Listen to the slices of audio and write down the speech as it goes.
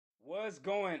What's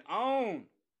going on?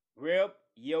 Rep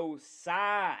your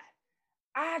side.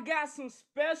 I got some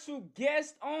special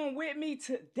guests on with me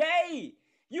today.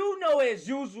 You know, as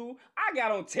usual, I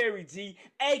got on Terry G,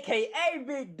 aka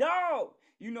Big Dog.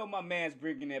 You know my man's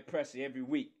bringing that pressure every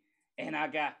week. And I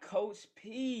got Coach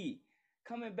P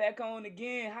coming back on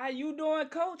again. How you doing,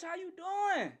 Coach? How you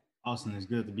doing? Austin, it's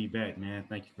good to be back, man.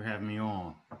 Thank you for having me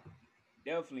on.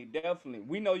 Definitely.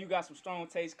 We know you got some strong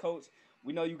taste, Coach.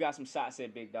 We know you got some shots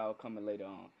at Big Dog coming later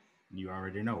on. You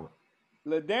already know it.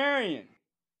 Ladarian,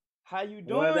 how you What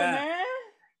doing, up? man?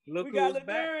 Look We got who's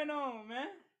back. Ladarian on, man.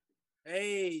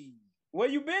 Hey, Where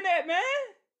you been at, man?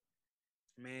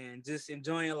 man, just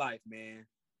enjoying life, man.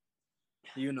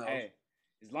 You know. Hey,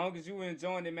 as long as you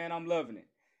enjoying it, man, I'm loving it.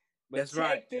 But That's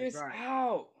right. check That's this right.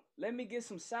 out. Let me get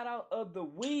some shout out of the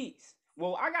weeks.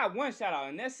 Well, I got one shout out,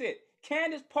 and that's it.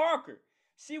 Candace Parker.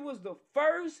 She was the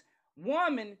first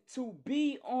woman to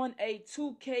be on a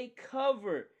 2K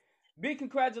cover. Big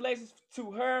congratulations to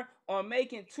her on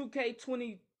making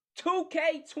 2K22.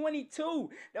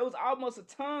 That was almost a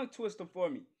tongue twister for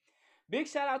me. Big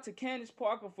shout out to Candace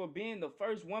Parker for being the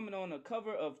first woman on the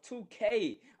cover of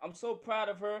 2K. I'm so proud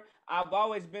of her. I've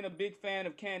always been a big fan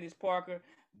of Candace Parker.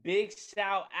 Big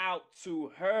shout out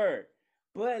to her.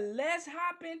 But let's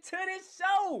hop into this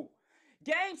show.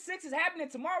 Game 6 is happening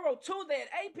tomorrow, Tuesday at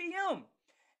 8 p.m.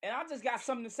 And I just got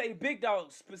something to say to Big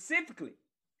Dog specifically.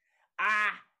 I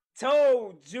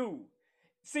told you.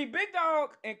 See, Big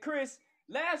Dog and Chris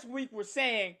last week were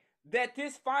saying that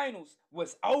this finals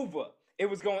was over. It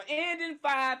was going to end in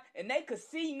 5 and they could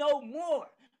see no more.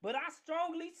 But I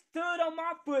strongly stood on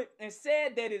my foot and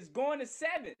said that it's going to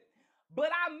 7.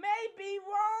 But I may be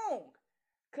wrong.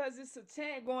 Because it's a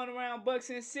chant going around Bucks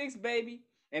in 6, baby.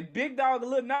 And Big Dog a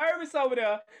little nervous over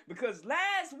there because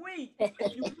last week, if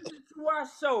you listen to our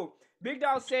show, Big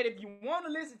Dog said if you want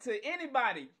to listen to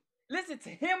anybody, listen to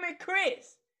him and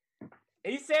Chris.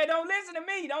 He said, don't listen to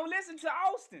me. Don't listen to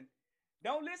Austin.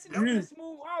 Don't listen to the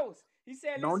smooth host. He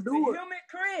said, listen Don't to do it. him and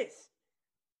Chris.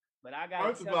 But I got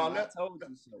First to of tell all, you, I told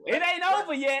you so. It ain't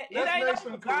over yet. It let's ain't make over.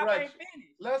 some 5 ain't correction.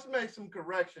 finished. Let's make some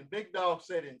correction. Big Dog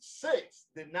said in 6,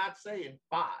 did not say in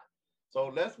 5. So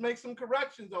let's make some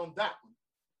corrections on that one.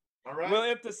 All right. Well,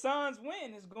 if the Suns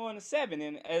win, it's going to 7.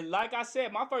 And like I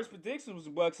said, my first prediction was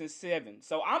Bucks in 7.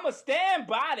 So I'm going to stand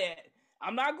by that.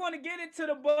 I'm not going to get into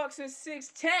the Bucks in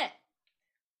 6 chat.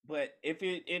 But if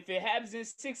it happens in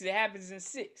 6, it happens in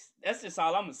 6. That's just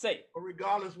all I'm going to say. But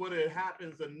regardless whether it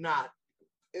happens or not,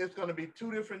 it's going to be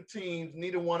 2 different teams.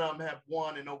 Neither one of them have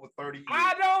won in over 30 years.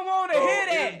 I don't want to hear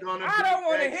that. I don't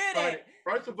want to hear that.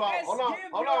 First of all, Let's hold on.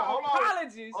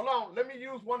 apologies Hold on. Let me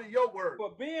use one of your words. for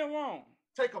being wrong.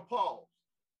 Take a pause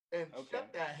and Okay.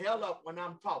 shut the hell up when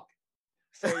I'm talking.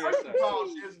 Say First yourself.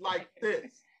 pause is like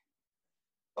this.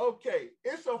 Okay,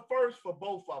 it's a first for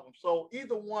both of them. So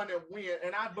either one that win,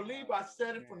 and I believe I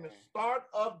said it from the start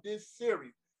of this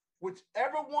series.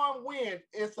 Whichever one wins,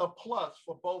 it's a plus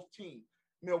for both teams.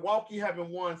 Milwaukee haven't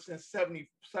won since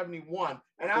 71.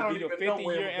 And I don't even know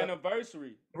when 50-year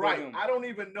anniversary. Right. I don't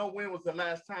even know when was the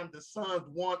last time the Suns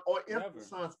won or if the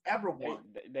Suns ever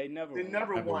won. They never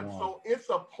won. So it's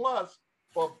a plus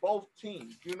for both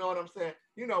teams. You know what I'm saying?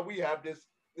 You know, we have this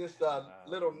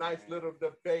nice little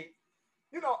debate.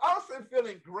 You know, Austin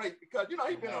feeling great because, you know,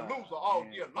 he's been a loser all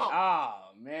year long.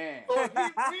 Oh, man. So if he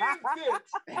wins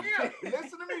this,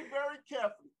 listen to me very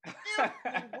carefully. If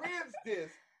he wins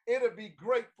this, it'll be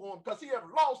great for him because he have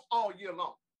lost all year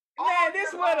long. Man, this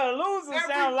is what a loser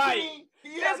sounds like.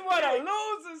 This is what a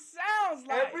loser sounds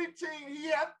like. Every team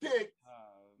he has picked,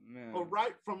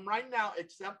 from right now,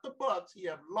 except the Bucks, he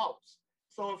have lost.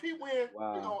 So if he wins, you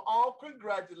know, all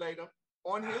congratulate him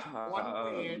on his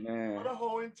one win for the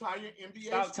whole entire NBA.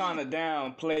 Stop trying to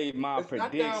downplay my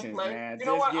predictions, man. You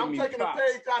know what? I'm taking a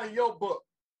page out of your book.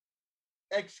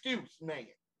 Excuse, man.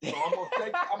 So I'm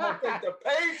gonna take the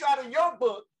page out of your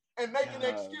book and make an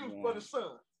excuse for the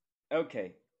Suns.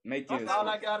 Okay, make yours. That's all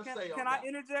I gotta say. Can I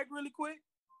interject really quick?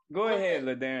 Go ahead,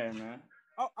 Ladarian, man.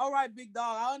 All right, Big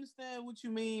Dog. I understand what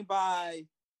you mean by,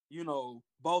 you know,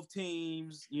 both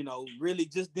teams, you know, really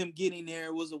just them getting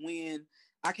there was a win.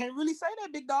 I can't really say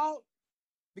that, Big Dog,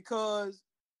 because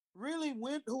really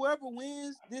whoever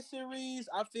wins this series,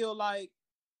 I feel like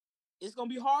it's gonna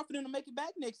be hard for them to make it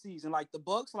back next season. Like the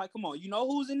Bucks, like, come on, you know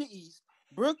who's in the East?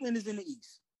 Brooklyn is in the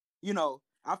East. You know,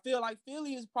 I feel like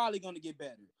Philly is probably gonna get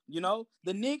better. You know,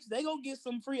 the Knicks, they gonna get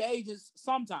some free agents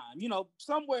sometime. You know,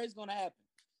 somewhere it's gonna happen.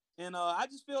 And I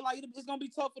just feel like it's gonna be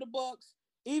tough for the Bucks.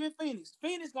 Even Phoenix.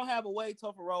 Phoenix gonna have a way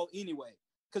tougher role anyway,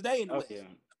 because they in the West.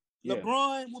 Yeah.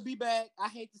 LeBron will be back. I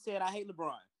hate to say it, I hate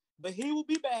LeBron, but he will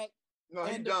be back. No,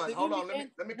 he's And done. Hold on.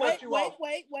 Let me cut you off.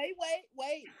 Wait.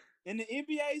 And the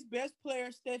NBA's best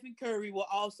player, Stephen Curry, will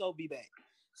also be back.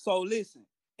 So listen,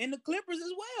 and the Clippers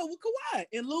as well with Kawhi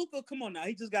and Luka. Come on now,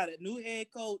 he just got a new head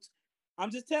coach.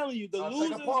 I'm just telling you, the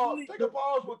losers. Take a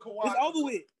pause with Kawhi. It's over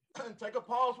with. Take a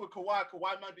pause with Kawhi.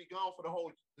 Kawhi might be gone for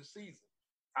the season.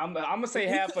 I'm gonna say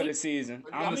half of the season.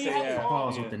 I'm gonna say half.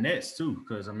 Pause with the Nets too,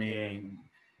 because I mean,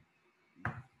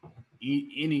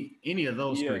 any of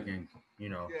those three can, you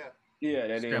know,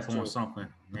 that step is on something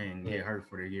and get hurt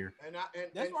for the year. And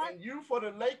you for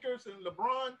the Lakers and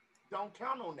LeBron don't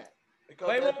count on that. Because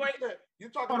wait. You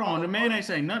talking Hold about on, the man ain't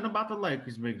saying nothing about the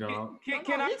Lakers, big dog.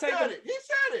 Can I take it? He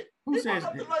said it. Who says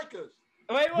it? the Lakers?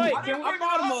 Wait. I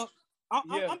brought him up.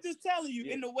 I'm just telling you,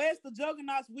 in the West, the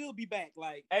Juggernauts will be back.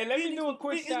 Like, hey, let me do a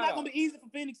quick shout out. It's not gonna be easy for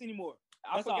Phoenix anymore.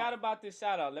 I forgot about this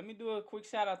shout out. Let me do a quick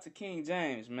shout out to King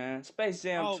James, man. Space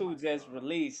Jam 2 just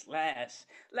released last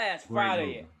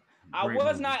Friday. I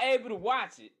was not able to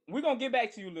watch it. We're gonna get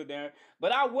back to you, Lil Darren,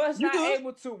 but I was not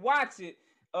able to watch it.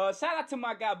 Shout out to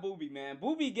my guy Booby, man.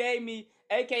 Booby gave me,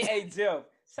 aka Jeff.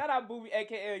 Shout out Booby,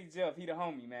 aka Jeff. He the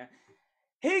homie, man.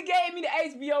 He gave me the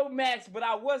HBO Max, but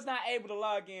I was not able to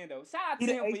log in though. Shout out to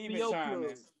him for even trying,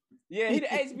 man. Yeah, he the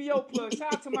HBO plug.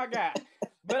 Shout out to my guy.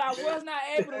 But I was not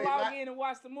able to log in and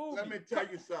watch the movie. Let me tell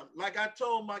you something. Like I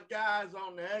told my guys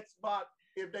on the Xbox,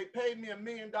 if they paid me $1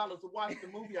 million to watch the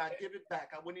movie, I'd give it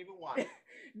back. I wouldn't even watch it.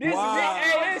 This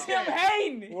is him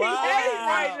hating. He hating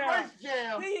right now. Space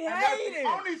Jam. He and hating. that's the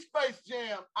only Space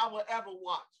Jam I will ever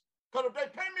watch. Because if they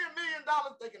pay me $1 million,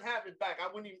 they can have it back. I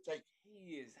wouldn't even take it.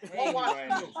 He is hating right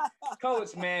now.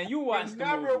 Coach, man, you watched the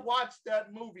movie. Never watched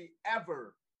that movie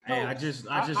ever. Hey, I just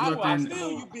looked in.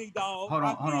 You big dog. Hold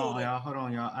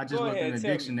on, y'all. I just looked in the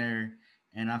dictionary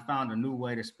and I found a new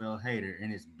way to spell hater,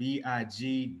 and it's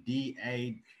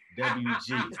BIGDAWG.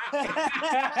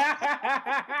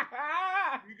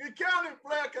 You can count it,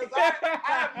 Flair, because I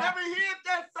have never hid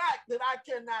that fact that I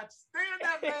cannot stand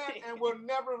that man and will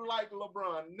never like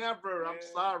LeBron. Never. I'm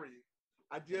sorry.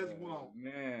 I just won't.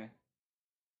 Man.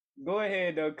 Go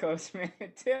ahead, though, Coach, man.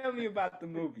 Tell me about the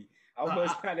movie. I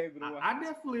was not able to watch. I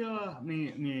definitely, I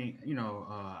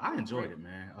enjoyed it,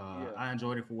 man. I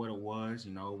enjoyed it for what it was.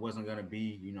 You know, it wasn't going to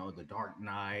be, The Dark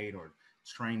Knight or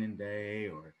Training Day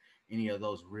or any of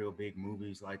those real big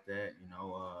movies like that.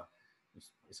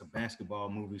 It's a basketball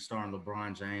movie starring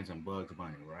LeBron James and Bugs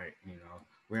Bunny, right?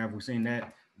 Where have we seen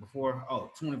that before?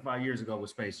 25 years ago with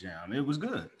Space Jam. It was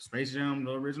good. Space Jam,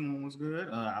 the original one was good.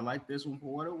 I like this one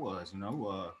for what it was.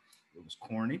 It was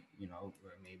corny,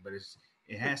 but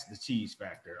it has the cheese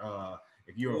factor.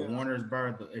 If you're a Warner's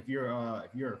brother, if you're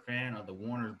a fan of the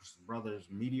Warner Brothers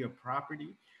media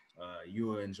property, you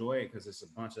will enjoy it because it's a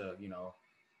bunch of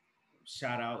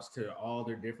shout outs to all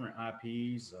their different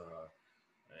IPs.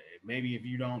 Maybe if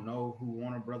you don't know who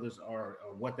Warner Brothers are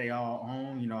or what they all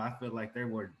own, I feel like they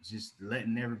were just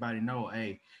letting everybody know,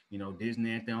 hey,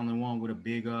 Disney ain't the only one with a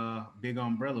big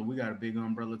umbrella. We got a big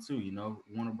umbrella too.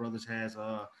 Warner Brothers has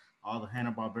all the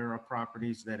Hanna-Barbera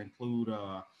properties that include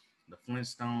the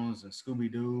Flintstones and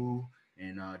Scooby-Doo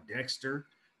and Dexter.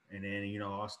 And then,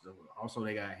 also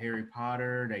they got Harry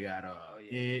Potter, they got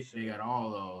It, they got all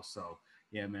those. So,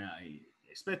 yeah, man,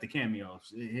 expect the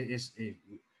cameos.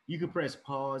 You can press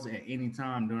pause at any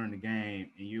time during the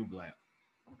game and you'll be like,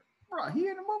 bro, he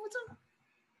in the movie too?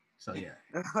 So, yeah.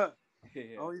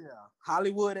 Oh, yeah.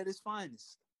 Hollywood at its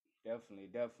finest. Definitely.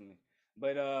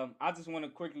 But I just want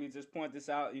to quickly just point this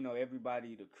out.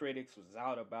 Everybody, the critics was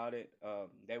out about it.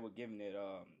 They were giving it,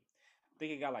 I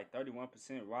think it got like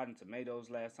 31% Rotten Tomatoes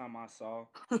last time I saw.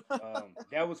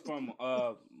 That was from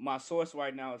my source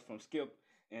right now is from Skip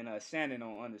and Shannon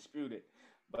on Undisputed.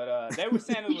 But they were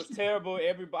saying it was terrible.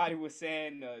 Everybody was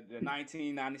saying the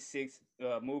 1996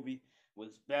 movie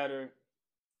was better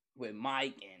with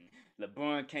Mike and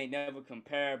LeBron can't never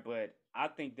compare. But I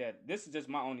think that this is just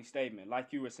my only statement.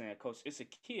 Like you were saying, Coach, it's a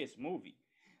kid's movie.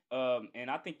 And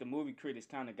I think the movie critics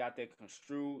kind of got that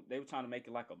construed. They were trying to make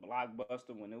it like a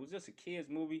blockbuster when it was just a kid's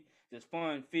movie, just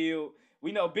fun filled.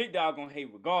 We know Big Dog gonna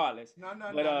hate regardless. No.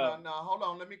 Hold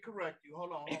on. Let me correct you.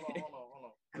 Hold on.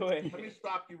 Go ahead. Let me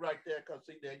stop you right there, because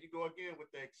see, there you go again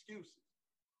with the excuses.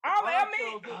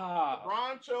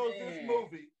 LeBron chose this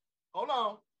movie,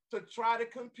 to try to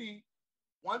compete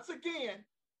once again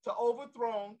to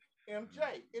overthrow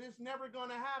MJ. It is never going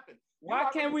to happen. Why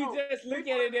can't we just look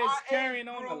at it as carrying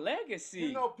on a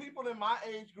legacy? People in my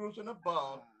age groups and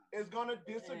above is going to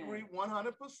disagree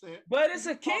 100%. But it's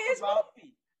a kid's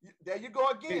movie. There you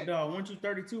go Big again. dog, weren't you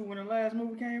 32 when the last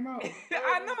movie came out?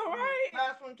 I know, right?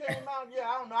 Last one came out. Yeah,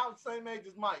 I don't know. I was the same age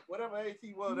as Mike. Whatever age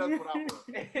he was, that's what I was.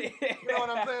 You know what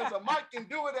I'm saying? So Mike can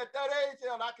do it at that age,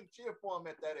 and I can cheer for him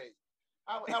at that age.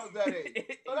 I was that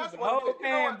age. So that's what it is. You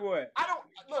know what? Boy. I don't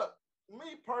look.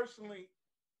 Me personally,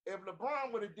 if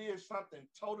LeBron would have did something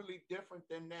totally different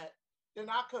than that, then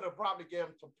I could have probably given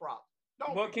him some props.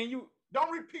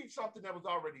 Don't repeat something that was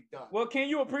already done. Well, can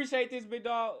you appreciate this, big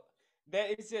dog?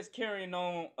 That it's just carrying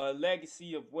on a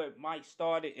legacy of what Mike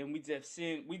started, and we just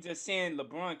seeing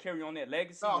LeBron carry on that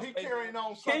legacy. No, he carrying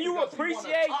on something. Can you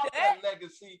appreciate that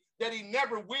legacy that he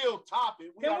never will top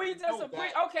it? Can we just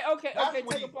appreciate? Okay.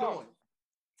 Take a pause.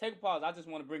 Take a pause. I just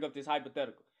want to bring up this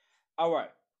hypothetical. All right.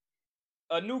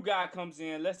 A new guy comes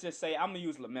in. Let's just say I'm gonna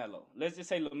use LaMelo. Let's just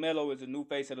say LaMelo is a new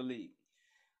face of the league.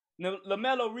 Now,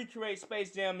 LaMelo recreates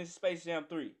Space Jam in Space Jam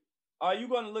 3. Are you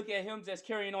going to look at him just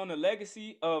carrying on the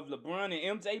legacy of LeBron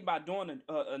and MJ by doing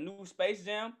a new Space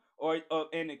Jam,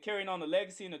 and carrying on the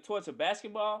legacy and the torch of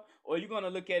basketball? Or are you going to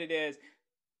look at it as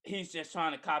he's just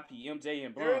trying to copy MJ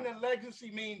and Bron? Carrying the legacy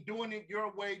means doing it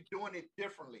your way, doing it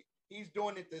differently. He's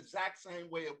doing it the exact same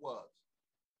way it was.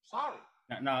 Sorry.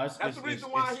 No, that's the reason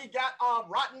why he got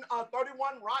rotten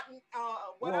 31 rotten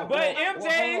whatever. But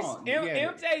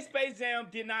MJ's Space Jam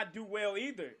did not do well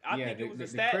either. I think it was a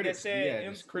stat that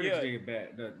said the critics did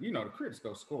bad. The critics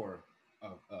go score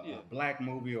a black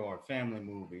movie or a family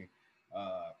movie.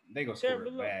 They go score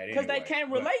it bad because they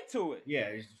can't relate to it.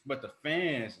 Yeah, but the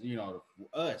fans,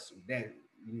 us that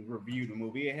reviewed the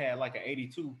movie, it had like an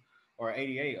 82 or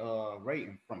 88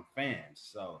 rating from fans.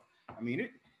 So I mean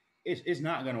It's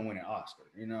not gonna win an Oscar,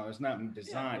 It's not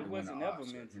designed to win an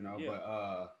Oscar,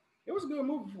 But it was a good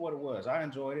movie for what it was. I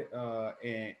enjoyed it,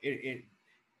 and it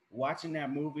watching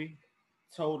that movie,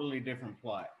 totally different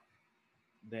plot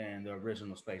than the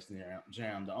original Space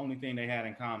Jam. The only thing they had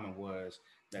in common was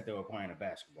that they were playing a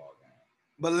basketball game.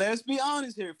 But let's be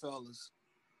honest here, fellas.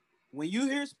 When you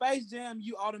hear Space Jam,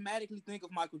 you automatically think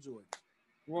of Michael Jordan.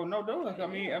 Well, no, Doug. I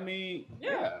mean,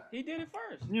 yeah, he did it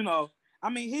first.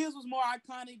 His was more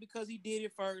iconic because he did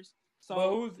it first. So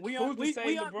but who's to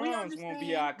say LeBron's won't be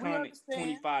iconic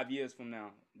 25 years from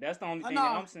now? That's the only thing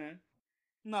that I'm saying.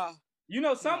 No.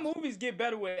 Some movies get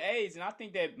better with age, and I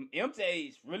think that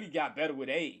MJ's really got better with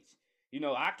age.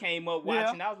 I came up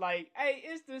watching, I was like, hey,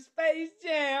 it's the Space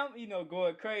Jam,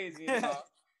 going crazy.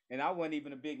 And I wasn't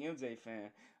even a big MJ fan.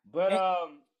 But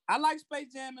I like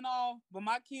Space Jam and all, but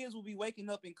my kids will be waking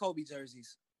up in Kobe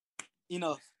jerseys.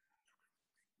 Enough.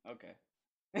 Okay.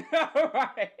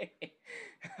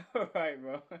 All right,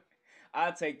 bro.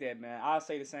 I'll take that, man. I'll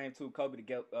say the same too. Kobe the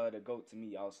GOAT to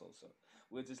me also. So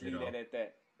we'll just leave that at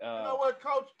that. You know what,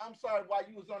 Coach? I'm sorry. While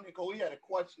you was on there, we had a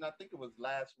question. I think it was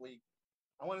last week.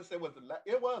 I want to say it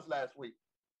was last week.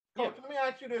 Coach, let me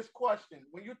ask you this question.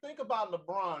 When you think about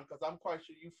LeBron, because I'm quite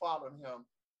sure you followed him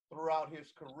throughout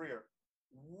his career,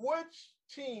 which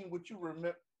team would you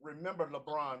remember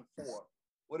LeBron for?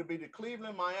 Would it be the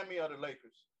Cleveland, Miami, or the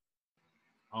Lakers?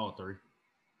 All three.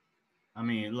 I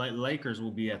mean, Lakers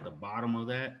will be at the bottom of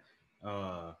that,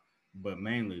 but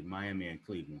mainly Miami and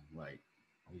Cleveland. Like,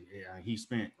 he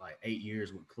spent like 8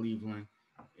 years with Cleveland,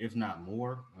 if not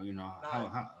more.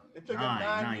 It took him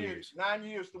 9 years. 9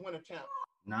 years to win a champ.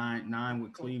 Nine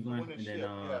with Cleveland, and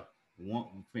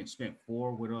then spent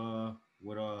 4 with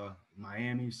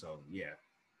Miami. So yeah,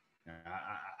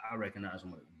 I recognize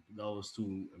those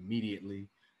two immediately.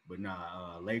 But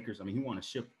Lakers, I mean, he won a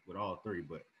ship with all three,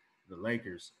 but the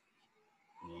Lakers,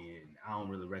 and I don't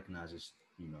really recognize his,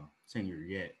 tenure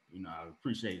yet. I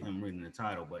appreciate him winning the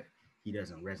title, but he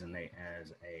doesn't resonate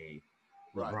as a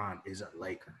LeBron is a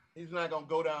Laker. He's not going to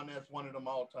go down there as one of them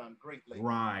all-time great Lakers.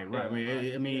 Right.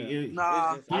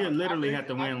 He literally had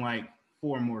to win like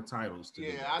 4 more titles to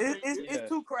do that. It's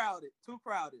too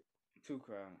crowded.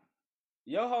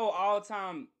 Your whole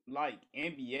all-time, like,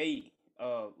 NBA,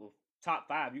 top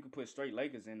 5, you can put straight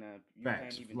Lakers in there. You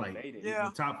Facts. can't even debate it.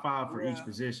 The top 5 for each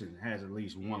position has at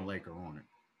least one Laker on it.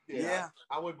 Yeah.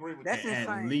 I would agree with that.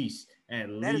 At least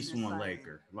one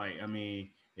Laker. Like, I mean,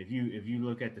 if you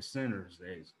look at the centers,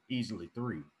 there's easily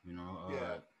 3.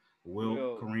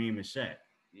 Wilt, Kareem, and Shaq.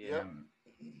 Yeah.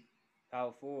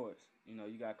 Power forwards.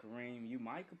 You got Kareem. You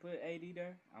might could put AD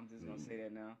there. I'm just gonna say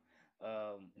that now.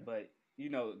 But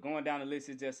going down the list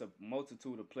is just a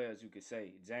multitude of players you could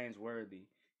say. James Worthy.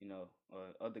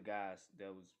 Other guys that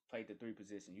played the 3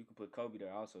 position. You could put Kobe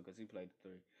there also because he played the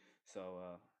 3.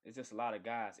 So it's just a lot of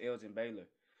guys. Elgin Baylor.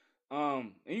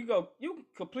 And you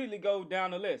completely go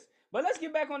down the list. But let's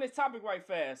get back on this topic right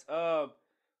fast.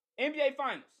 NBA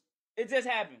Finals. It just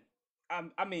happened.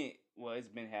 It's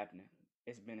been happening.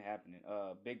 It's been happening.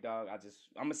 Big dog,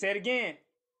 I'm gonna say it again.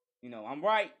 You know, I'm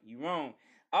right, you wrong.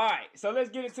 All right, so let's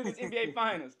get into this NBA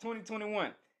Finals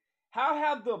 2021. How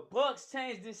have the Bucks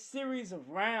changed this series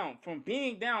around from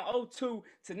being down 0-2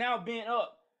 to now being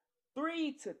up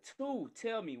 3-2?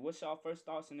 Tell me, what's y'all first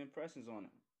thoughts and impressions on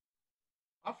it?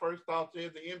 My first thought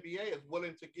is the NBA is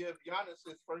willing to give Giannis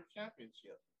his first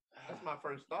championship. That's my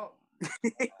first thought.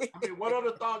 I mean, what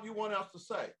other thought you want us to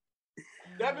say?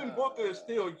 Devin Booker is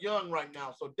still young right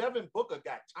now, so Devin Booker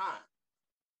got time.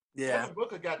 Yeah. Devin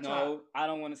Booker got time. No, I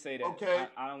don't want to say that. Okay.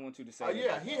 I don't want you to say that.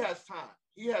 Yeah, he has time.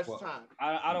 He has time.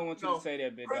 I don't want you to say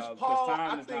that, big Chris dog. Paul,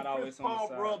 time I is think not Chris always on the Paul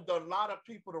side. rubbed a lot of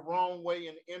people the wrong way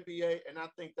in the NBA, and I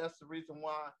think that's the reason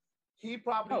why he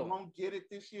probably won't get it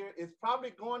this year. It's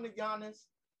probably going to Giannis.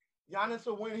 Giannis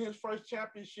will win his first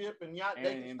championship, and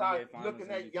they can start looking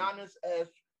at Giannis as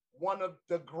one of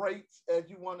the greats, as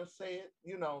you want to say it.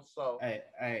 You know, so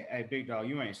hey, big dog,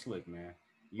 you ain't slick, man.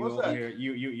 You What's over that? here,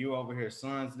 you over here,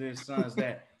 sons this, sons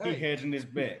that. He hedging his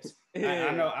bets. Yeah.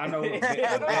 I know. No,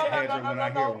 hold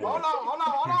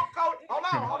on, coach.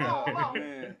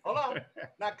 Hold on.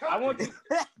 Now, coach,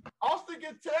 Austin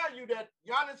can tell you that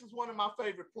Giannis is one of my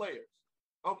favorite players.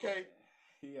 Okay,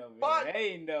 but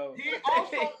he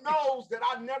also knows that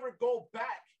I never go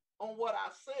back on what I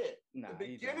said. The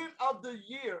beginning of the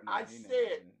year, I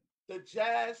said the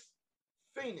Jazz,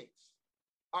 Phoenix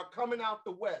are coming out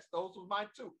the West. Those were my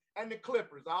two. And the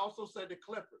Clippers. I also said the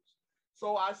Clippers.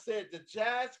 So I said the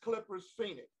Jazz, Clippers,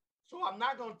 Phoenix. So I'm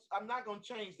not gonna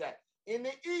change that. In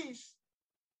the East,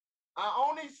 I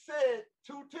only said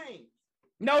two teams.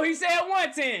 No, he said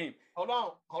one team. Hold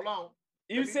on.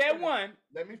 You said one.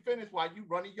 Let me finish while you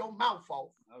running your mouth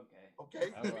off.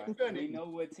 Okay. Let me finish. We know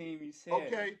what team you said.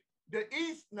 Okay. The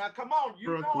East. Now come on.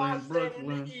 You know I said in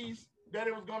the East that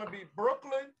it was gonna be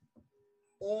Brooklyn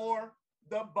or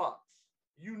the Bucks.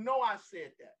 You know I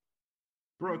said that.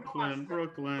 Brooklyn.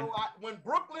 So when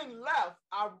Brooklyn left,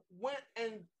 I went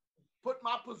and put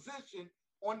my position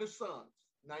on the Suns.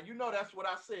 Now you know that's what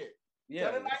I said. Yeah,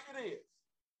 tell it like it is.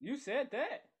 You said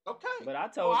that. Okay, but I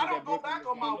told you I don't go back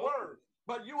on my word.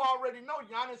 But you already know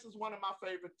Giannis is one of my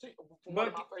favorite one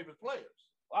of my favorite players.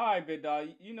 All right, big dog.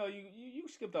 You know you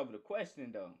skipped over the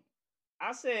question though.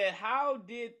 I said, how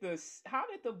did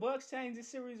the Bucks change the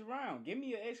series around? Give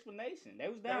me an explanation. They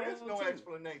was down. There is no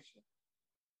explanation.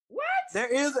 What? There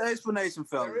is an explanation,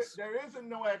 fellas. There isn't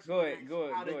no explanation. Go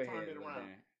ahead. How they turned it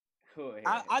around. Go ahead.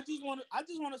 I just want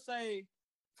to say,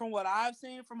 from what I've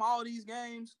seen from all these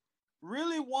games,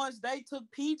 really once they took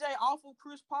PJ off of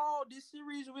Chris Paul, this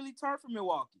series really turned for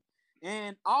Milwaukee.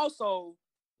 And also,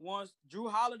 once Drew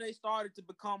Holiday started to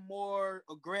become more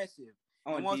aggressive,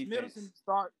 and once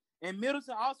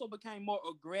Middleton also became more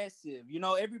aggressive. You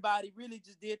know, everybody really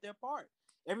just did their part.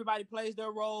 Everybody plays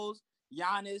their roles.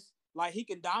 Giannis, like, he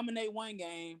can dominate one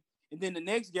game, and then the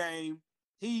next game,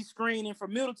 he's screening for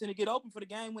Middleton to get open for the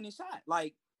game-winning shot.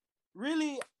 Like,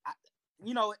 really,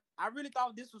 I really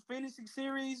thought this was finishing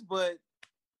series, but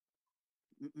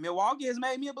Milwaukee has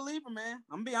made me a believer, man.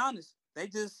 I'm gonna be honest. They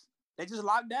just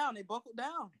locked down. They buckled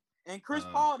down. And Chris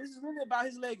Paul, this is really about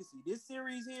his legacy. This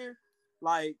series here,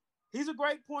 like, he's a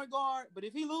great point guard, but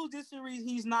if he loses this series,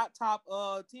 he's not top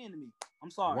 10 to me.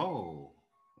 I'm sorry. Whoa.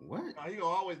 What? No, he gonna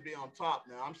always be on top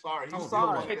now. I'm sorry. I'm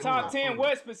sorry. Hey, top 10,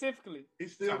 what specifically?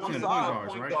 He's still one of the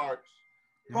point guards.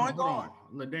 Point guard.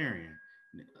 LaDarian.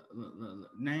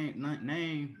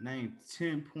 Name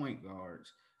 10 point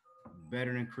guards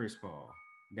better than Chris Paul.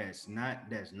 That's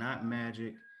not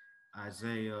Magic,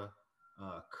 Isaiah,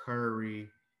 Curry,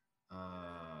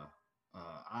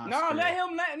 Oscar. No, let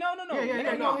him. No.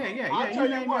 Yeah. I'll tell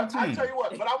you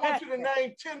what. But I want you to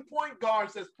name 10 point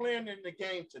guards that's playing in the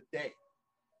game today.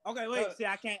 Okay, wait. See,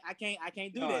 I can't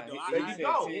do that though. There you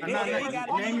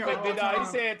go. He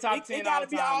said top 10 it gotta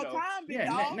be all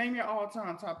time. Name your all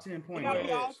time top 10 point guards.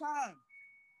 guards. Be all time.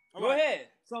 Go ahead.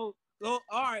 So all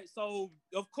right. So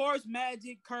of course,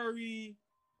 Magic, Curry,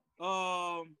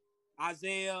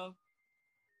 Isaiah.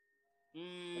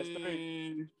 That's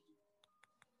three.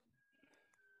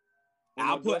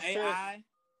 I'll put AI.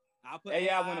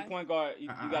 AI when the point guard. You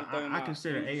got to throw him out. I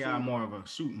consider AI more of a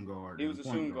shooting guard. He was a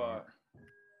shooting guard.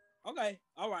 Okay,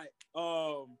 all right.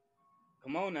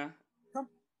 Come on now.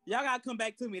 Y'all gotta come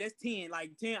back to me. That's 10.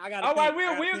 Like 10. I gotta. All right,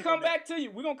 we'll come back to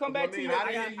you. We're gonna come back to you.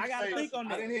 I gotta think on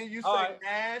that. I didn't hear you say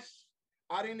Nash.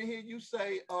 I didn't hear you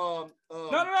say No,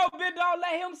 big dog,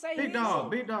 let him say Big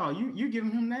dog, you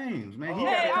giving him names, man.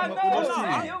 Hey, I know.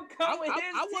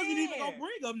 I wasn't even gonna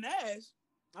bring up Nash.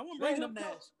 I wasn't bringing up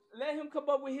Nash. Let him come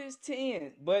up with his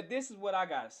 10. But this is what I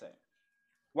gotta say.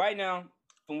 Right now,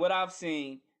 from what I've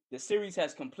seen, the series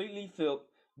has completely flipped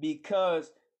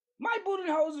because Mike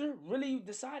Budenholzer really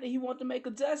decided he wanted to make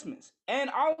adjustments.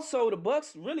 And also the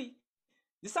Bucks really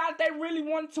decided they really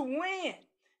wanted to win.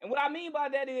 And what I mean by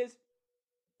that is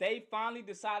they finally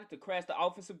decided to crash the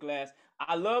offensive glass.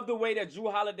 I love the way that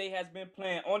Jrue Holiday has been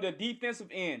playing on the defensive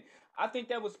end. I think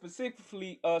that was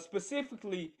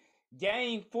specifically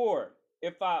game 4,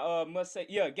 if I must say.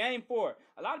 Yeah, game 4.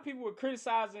 A lot of people were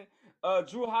criticizing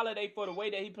Jrue Holiday for the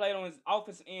way that he played on his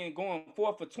offensive end, going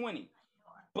 4 for 20.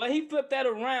 But he flipped that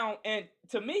around, and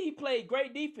to me, he played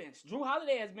great defense. Jrue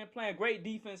Holiday has been playing great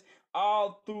defense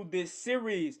all through this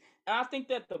series, and I think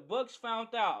that the Bucks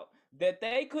found out that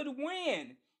they could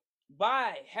win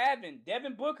by having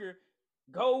Devin Booker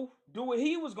go do what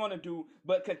he was going to do,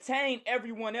 but contain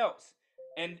everyone else,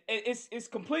 and it's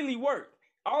completely worked.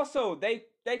 Also, they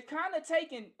kind of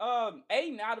taken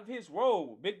Aiden out of his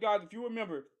role. Big Dog, if you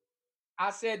remember, I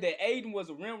said that Aiden was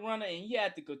a rim runner and he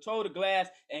had to control the glass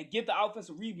and get the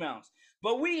offensive rebounds.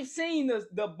 But we've seen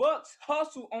the Bucks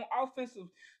hustle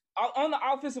on the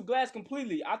offensive glass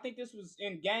completely. I think this was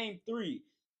in game 3.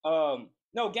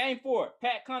 No, game 4.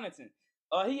 Pat Connaughton.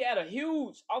 He had a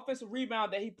huge offensive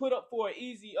rebound that he put up for an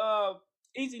easy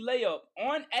layup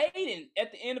on Aiden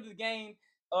at the end of the game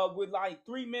with like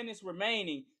 3 minutes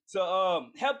remaining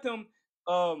to help them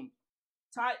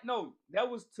that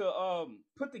was to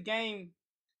put the game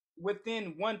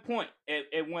within 1 point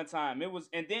at one time. It was,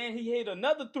 and then he hit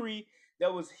another 3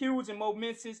 that was huge and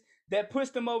momentous that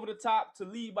pushed them over the top to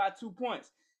lead by 2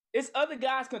 points. It's other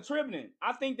guys contributing.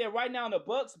 I think that right now the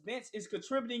Bucks bench is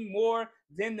contributing more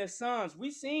than the Suns.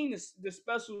 We've seen the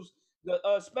special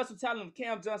talent of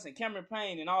Cam Johnson, Cameron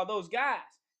Payne, and all those guys.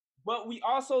 But we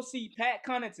also see Pat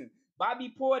Connaughton,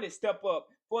 Bobby Portis step up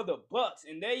for the Bucks,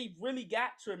 and they really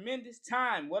got tremendous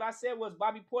time. What I said was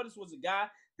Bobby Portis was a guy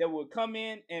that would come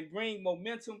in and bring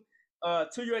momentum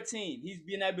to your team. He's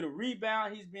been able to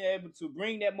rebound. He's been able to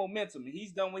bring that momentum, and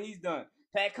he's done what he's done.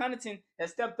 Pat Connaughton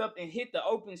has stepped up and hit the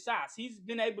open shots. He's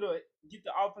been able to get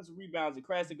the offensive rebounds and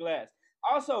crash the glass.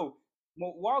 Also,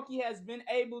 Milwaukee has been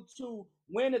able to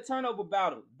win the turnover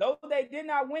battle. Though they did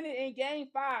not win it in game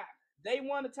 5, they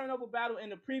won the turnover battle in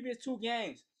the previous 2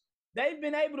 games. They've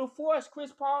been able to force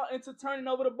Chris Paul into turning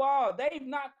over the ball. They've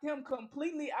knocked him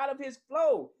completely out of his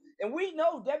flow. And we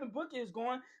know Devin Booker is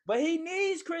going, but he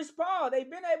needs Chris Paul. They've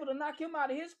been able to knock him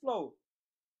out of his flow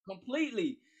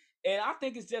completely. And I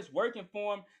think it's just working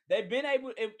for them. They've been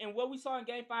able, and what we saw in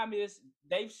game 5 is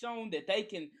they've shown that they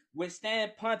can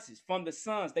withstand punches from the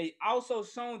Suns. They also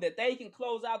shown that they can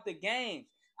close out the games.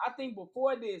 I think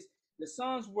before this, the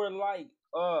Suns were like,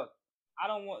 I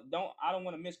don't want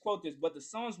to misquote this, but the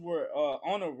Suns were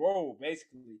on a roll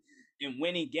basically in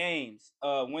winning games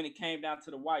when it came down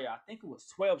to the wire. I think it was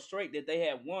 12 straight that they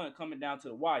had won coming down to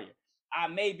the wire. I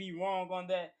may be wrong on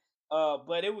that.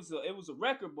 But it was a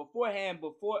record beforehand.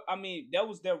 That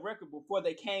was their record before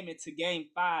they came into game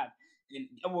 5 and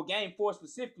game 4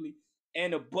 specifically.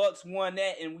 And the Bucks won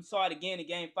that, and we saw it again in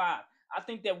game 5. I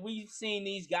think that we've seen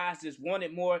these guys just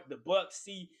wanted more. The Bucks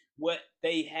see what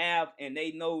they have, and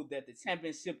they know that the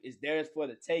championship is theirs for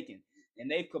the taking. And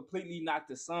they've completely knocked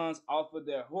the Suns off of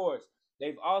their horse.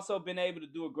 They've also been able to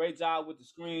do a great job with the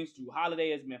screens. Jrue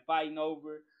Holiday has been fighting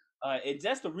over. And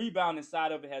just the rebounding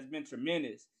side of it has been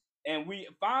tremendous. And we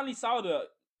finally saw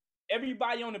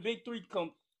everybody on the big 3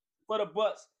 come for the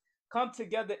Bucks come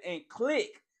together and click.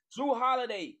 Jrue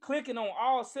Holiday clicking on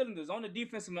all cylinders on the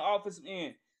defensive and offensive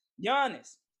end.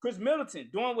 Giannis, Chris Middleton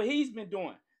doing what he's been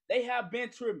doing. They have been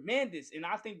tremendous, and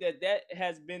I think that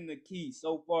has been the key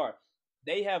so far.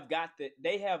 They have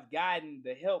gotten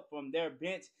the help from their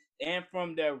bench and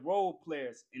from their role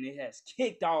players, and it has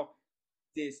kicked off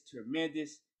this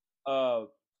tremendous win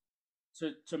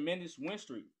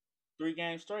streak. 3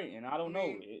 games straight, and I don't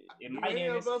know. It might any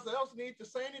of us else need to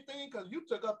say anything because you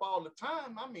took up all the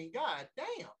time. I mean, god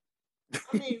damn.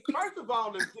 I mean, first of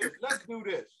all, let's do this. Let's do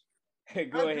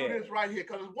this right here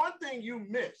because one thing you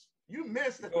missed. You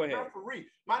missed the referee.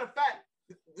 Matter of fact,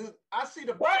 I see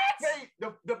the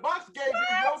Bucks gave you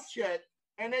your check,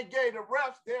 and they gave the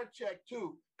refs their check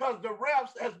too because the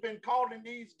refs has been calling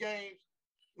these games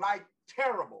like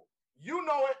terrible. You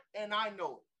know it, and I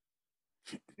know it.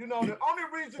 You know, the only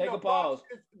reason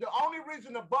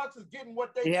the Bucks is getting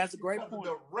what they has a great point.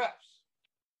 The refs.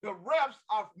 The refs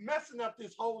are messing up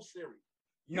this whole series.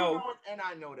 You know it, and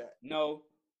I know that. No,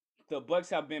 the Bucks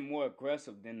have been more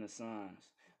aggressive than the Suns.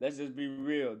 Let's just be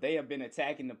real. They have been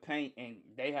attacking the paint, and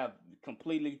they have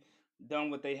completely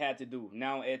done what they had to do.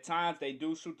 Now, at times, they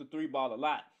do shoot the 3 ball a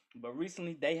lot. But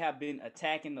recently, they have been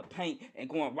attacking the paint and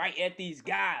going right at these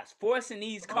guys, forcing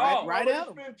these calls. Right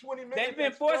up. They've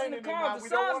been forcing the calls. The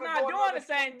Suns not doing the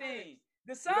same thing.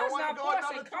 The You don't Suns want to not go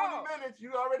forcing another 20 calls. minutes.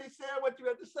 You already said what you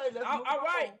had to say. Let's move All on.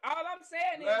 right. All I'm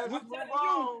saying is, Let's I'm move telling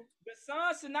on. you, the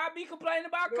Suns should not be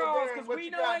complaining about Lil calls Darren, because what we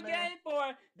you know got, in man? Game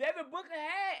 4, Devin Booker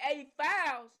had 8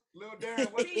 fouls. Lil Darren,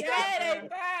 what He you got, had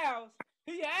man? 8 fouls.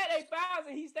 He had 8 fouls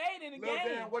and he stayed in the Lil game.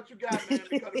 Darren, what you got, man?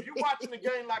 Because if you're watching the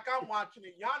game like I'm watching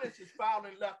it, Giannis is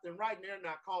fouling left and right, and they're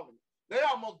not calling it. They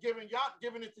almost giving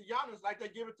it to Giannis like they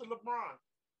give it to LeBron.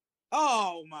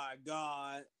 Oh my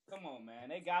God! Come on, man.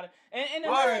 They got it. And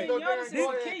All right, Lil Giannis is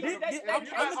go the ahead. key. I'm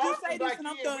gonna just say this back and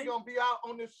I'm in, done. we're gonna be out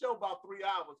on this show about 3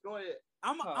 hours. Go ahead.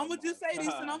 I'm gonna just say this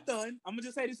and I'm God. done. I'm gonna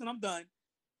just say this and I'm done.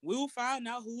 We will find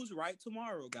out who's right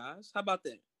tomorrow, guys. How about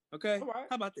that? Okay. All right.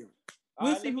 How about that? All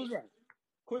We'll right, see who's right.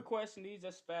 Quick question. These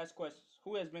just fast questions.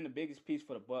 Who has been the biggest piece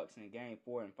for the Bucks in Game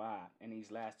 4 and 5 in these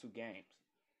last 2 games?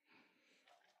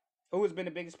 Who has been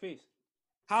the biggest piece?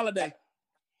 Holiday.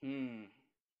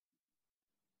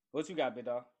 What you got, big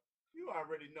dog? You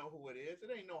already know who it is. It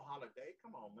ain't no Holiday.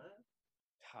 Come on, man.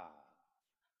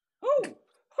 Who?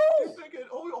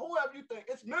 Who have you think?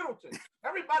 It's Middleton.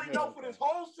 Everybody know for this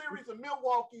whole series of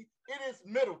Milwaukee, it is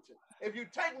Middleton. If you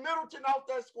take Middleton off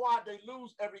that squad, they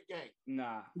lose every game.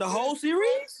 Nah. The whole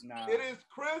series? Nah. It is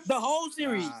Chris. The whole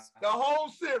series. The whole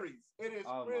series. It is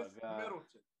Oh Chris my God.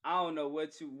 Middleton. I don't know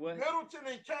what. Middleton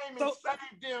and came and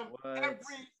saved them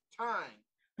every time.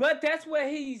 But that's what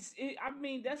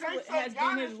that's what has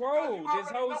been his role this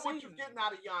whole know season. what you're getting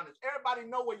out of Giannis. Everybody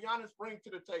know what Giannis brings to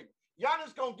the table.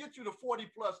 Giannis gonna get you to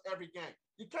 40 plus every game.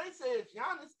 You can't say it's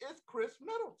Giannis, it's Chris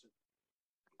Middleton.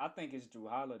 I think it's Drew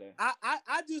Holiday.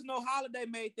 I just know Holiday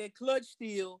made that clutch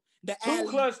steal. Two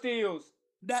clutch steals.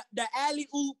 The alley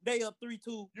oop, they up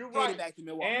 3-2. You're right. Back to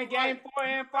Milwaukee. And Game 4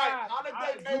 and 5. Right.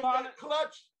 Holiday made that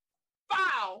clutch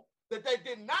foul that they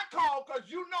did not call because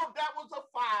you know that was a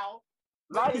foul.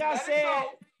 Like I said,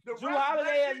 Drew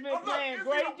Holiday has been playing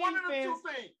great defense.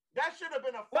 That should have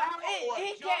been a foul or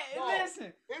a jump ball.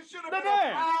 Listen, it should have been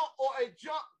a foul or a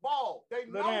jump ball.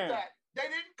 They know that. They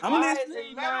didn't call Why it. is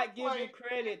he not giving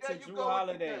credit to Drew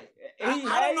Holiday?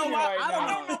 I don't know why. I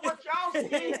don't know what y'all see.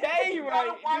 He hating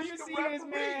right now. Do you see this,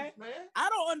 man? I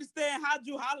don't understand how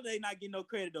Drew Holiday not getting no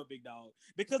credit though, big dog.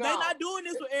 Because they're not doing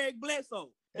this with Eric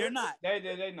Bledsoe. They're not.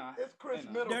 They not. It's Chris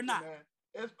Middleton. They're not. Man.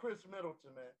 It's Chris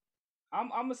Middleton, man. I'm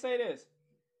gonna say this: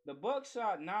 the Bucks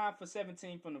shot 9 for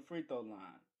 17 from the free throw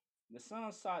line. The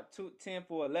Suns shot 10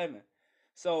 for 11.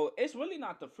 So it's really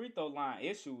not the free throw line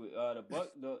issue.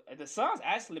 The Suns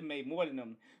actually made more than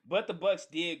them, but the Bucks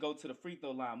did go to the free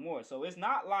throw line more. So it's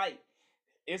not like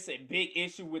it's a big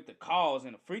issue with the calls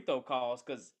and the free throw calls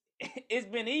because it's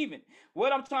been even.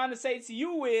 What I'm trying to say to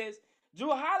you is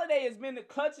Drew Holiday has been the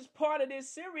clutchest part of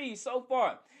this series so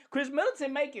far. Chris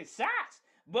Middleton making shots.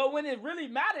 But when it really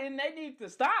mattered and they need to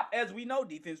stop, as we know,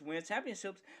 defense wins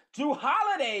championships, Drew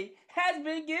Holiday has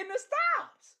been getting the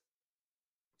stops.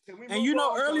 And you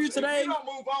know, earlier today, if you don't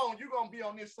move on, you're gonna be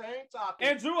on this same topic.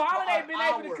 And Drew Holiday been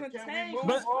able to contain.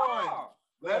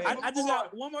 I just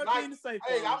got one more thing to say.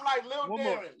 Hey, I'm like Lil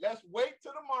Darren. Let's wait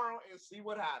till tomorrow and see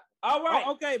what happens. All right.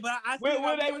 Okay, but I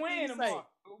will they win tomorrow?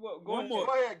 Go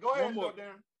ahead, Lil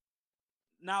Darren.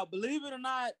 Now, believe it or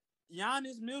not,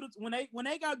 Giannis, Middleton, when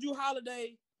they got Drew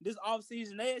Holiday this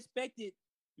offseason, they expected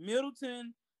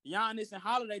Middleton, Giannis, and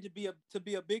Holiday to be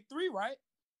a big three, right?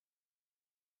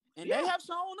 And they have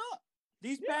shown up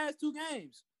these past 2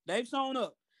 games. They've shown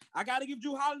up. I got to give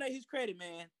Drew Holiday his credit,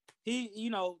 man. He's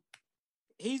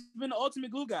been the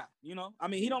ultimate glue guy. I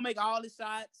mean, he don't make all his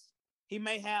shots. He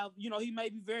may have, he may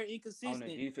be very inconsistent. On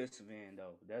the defensive end,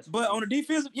 though. But on the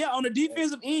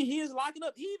defensive end, he is locking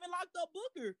up. He even locked up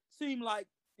Booker, seemed like,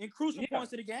 in crucial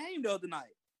points of the game the other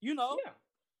night. Yeah.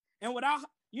 And without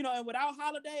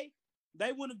Holiday,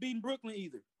 they wouldn't have beaten Brooklyn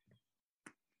either.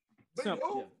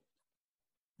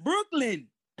 Brooklyn.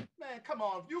 Man, come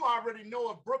on. If you already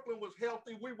know if Brooklyn was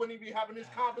healthy, we wouldn't even be having this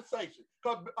conversation.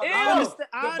 Because I understand.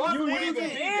 Y'all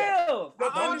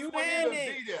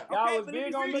was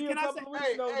big on me a couple of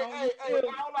weeks ago.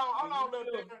 Hold on,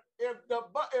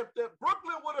 If the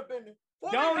Brooklyn would have been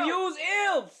don't use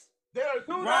ifs.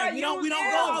 Right, we don't go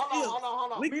off ifs.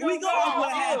 Hold on. We go off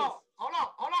what happens. Hold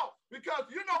on. Because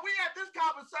we had this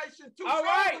conversation 2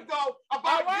 shows ago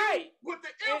about you with the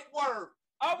if word.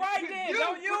 All right, then.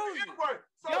 Don't use it.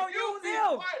 Don't use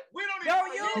it. We don't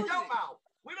even use your mouth.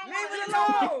 We don't leave it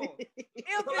alone.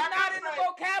 If it's not in the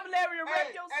vocabulary,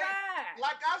 rep your side.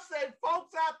 Like I say,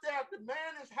 folks out there, the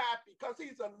man is happy because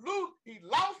he's a loser. He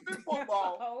lost in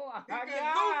football. He's been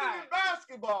losing in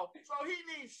basketball. So he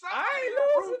needs somebody to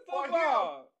root for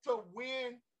him to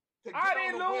win. I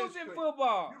didn't lose in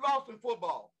football. You lost in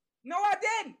football. No, I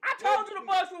didn't. I told you the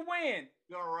Bucks would win.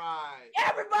 You're right.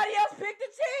 Everybody else picked the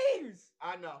Chiefs.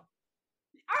 I know.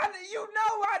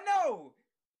 I know.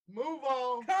 Move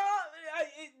on.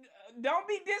 Don't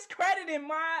be discrediting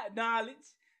my knowledge.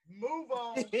 Move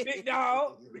on. Big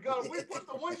dog. Because we put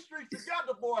the win streak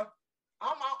together, boy.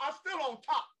 I'm still on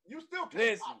top. You still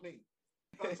can't top me.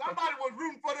 Because somebody was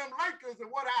rooting for them Lakers,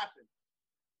 and what happened?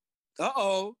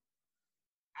 Uh-oh.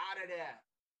 Out of there.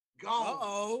 Gone.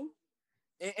 Uh-oh.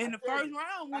 In the first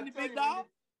round, when the big dog.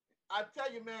 I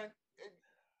tell you, man,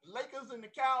 Lakers and the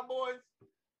Cowboys.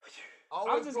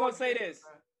 I'm just going to say this.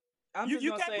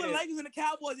 You can't put Lakers and the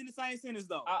Cowboys in the same sentence,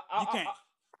 though. You can't.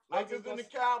 Lakers and the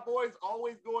Cowboys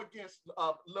always go against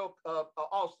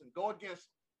Austin. Go against.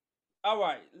 All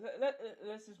right.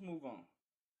 Let's just move on.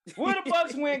 Will the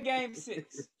Bucks win Game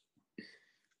 6?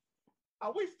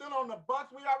 Are we still on the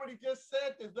Bucks? We already just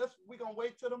said this. We're going to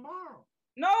wait till tomorrow.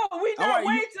 No, we not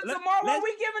waiting till tomorrow.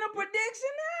 We giving a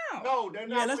prediction now. No, they're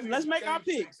not. Yeah, let's make our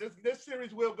picks. This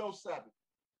series will go 7.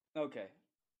 Okay.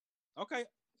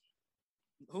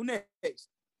 Who next?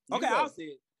 Okay, I'll say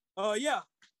it. Yeah.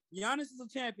 Giannis is a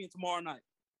champion tomorrow night.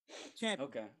 Champion.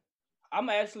 Okay. I'm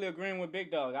actually agreeing with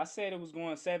Big Dog. I said it was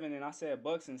going 7, and I said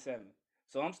Bucks in 7.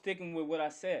 So I'm sticking with what I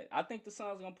said. I think the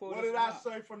Suns gonna pull. What did I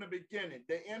say from the beginning?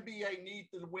 The NBA needs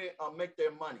to win make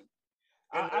their money.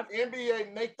 And the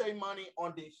NBA make their money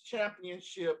on these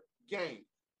championship games.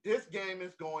 This game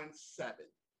is going 7.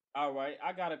 All right,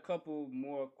 I got a couple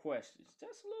more questions.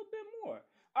 Just a little bit more.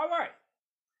 All right.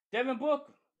 Devin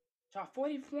Booker dropped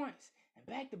 40 points and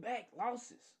back-to-back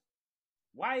losses.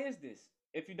 Why is this?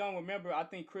 If you don't remember, I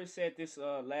think Chris said this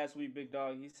last week, Big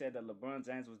Dog. He said that LeBron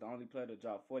James was the only player to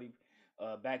drop 40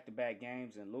 back-to-back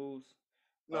games and lose.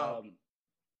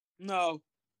 No,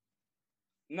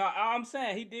 I'm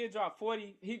saying he did drop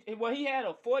 40. He had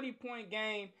a 40-point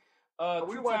game.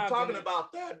 We weren't talking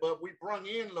about that, but we brung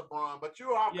in LeBron. But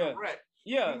you are correct.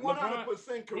 Yeah,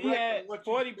 100% correct. He had what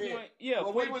 40 you said. point. Yeah,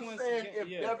 but 40 we were points saying if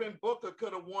Devin Booker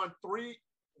could have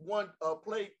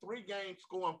played 3 games,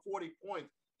 scoring 40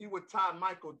 points, he would tie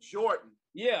Michael Jordan.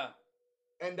 Yeah.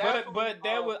 And that's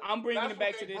I'm bringing it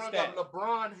back to this stat.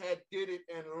 LeBron had did it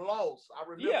and lost. I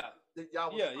remember that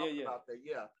y'all was talking about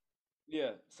that.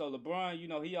 Yeah. So LeBron,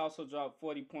 he also dropped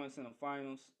 40 points in the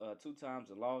finals, 2 times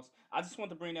and lost. I just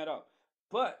want to bring that up.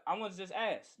 But I want to just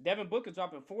ask, Devin Booker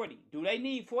dropping 40. Do they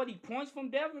need 40 points from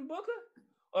Devin Booker?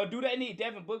 Or do they need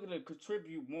Devin Booker to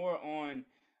contribute more on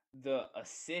the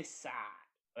assist side?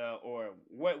 Or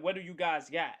what do you guys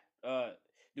got?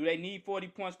 Do they need 40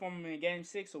 points from him in Game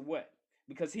 6 or what?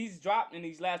 Because he's dropped in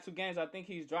these last 2 games. I think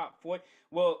he's dropped 40.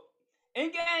 Well,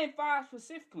 in Game 5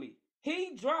 specifically,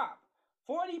 he dropped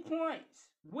 40 points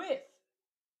with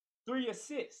 3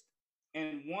 assists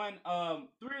and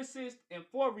 3 assists and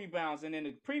 4 rebounds. And in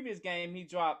the previous game, he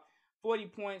dropped 40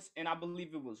 points and I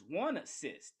believe it was 1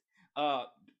 assist.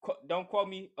 Don't quote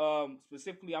me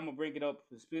specifically. I'm gonna bring it up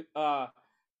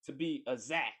to be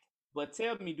exact. But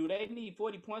tell me, do they need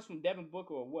 40 points from Devin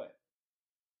Booker or what?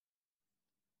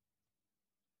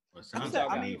 Well,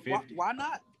 why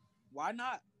not? Why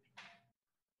not?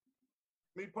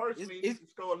 Me personally, he can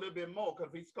score a little bit more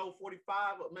because if he scored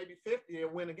 45 or maybe 50, he'll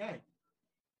win the game.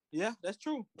 Yeah, that's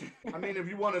true. I mean, if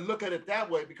you want to look at it that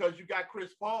way, because you got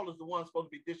Chris Paul is the one supposed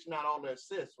to be dishing out all the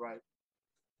assists, right?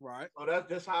 Right. So that's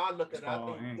just how I look at it. I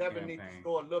think Devin needs to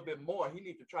score a little bit more. He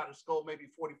needs to try to score maybe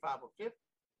 45 or 50.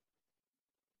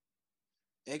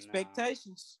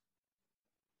 Expectations.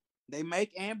 They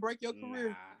make and break your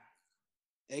career.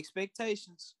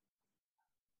 Expectations.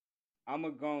 I'm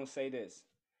going to say this.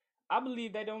 I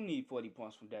believe they don't need 40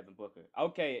 points from Devin Booker.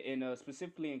 Okay, and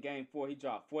specifically in Game 4, he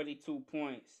dropped 42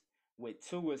 points with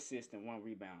 2 assists and 1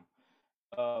 rebound.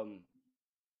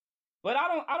 But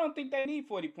I don't think they need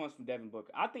 40 points from Devin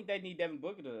Booker. I think they need Devin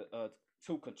Booker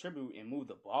to contribute and move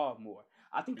the ball more.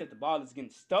 I think that the ball is getting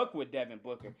stuck with Devin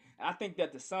Booker. And I think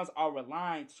that the Suns are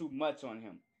relying too much on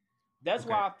him. That's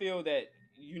why I feel that,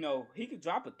 he could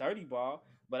drop a 30 ball,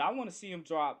 but I want to see him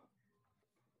drop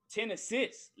 10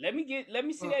 assists. Let me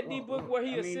see that D-Book where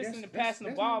he assisting and passing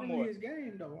the ball more. His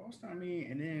game though,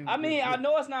 Austin. I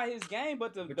know it's not his game,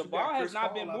 but the ball has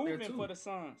not been moving for the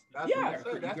Suns. That's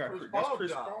Chris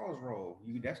Paul's role.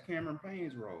 That's Cameron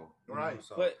Payne's role. Right.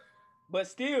 But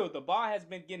still, the ball has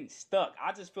been getting stuck.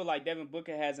 I just feel like Devin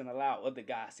Booker hasn't allowed other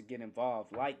guys to get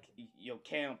involved, like your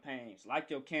Cam Paynes, like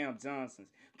your Cam Johnsons,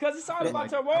 because it's all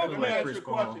about your role players.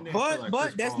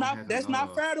 But that's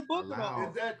not fair to Booker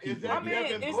though. Is that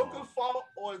Devin Booker's fault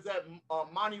or is that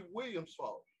Monty Williams'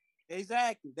 fault?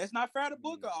 Exactly. That's not fair to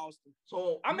Booker, Austin.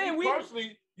 So I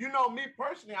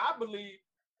believe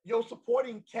your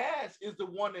supporting cast is the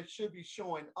one that should be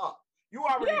showing up. You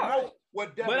already know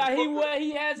what Devin Booker.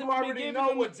 He hasn't been giving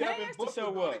him a chance to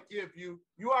show up. Give you.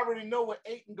 You already know what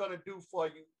Ayton gonna do for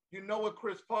you. You know what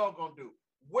Chris Paul gonna do.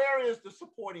 Where is the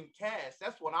supporting cast?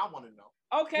 That's what I want to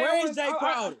know. Okay, where is Jay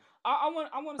Crowder? I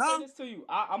want to say this to you.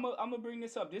 I'm gonna bring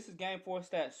this up. This is Game 4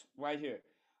 stats right here.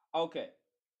 Okay,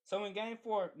 so in Game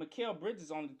 4, Mikal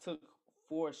Bridges only took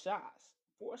 4 shots.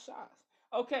 4 shots.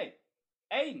 Okay,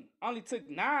 Ayton only took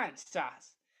 9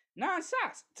 shots. 9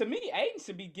 shots. To me, Ayton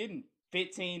should be getting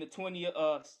 15 to 20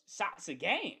 shots a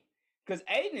game, because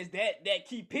Ayton is that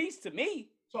key piece to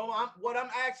me. So what I'm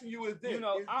asking you is this: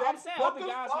 I'm saying other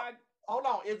guys like. Hold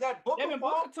on, is that Booker's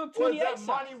fault took or is that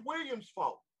Monty Williams'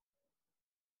 fault?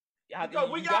 Because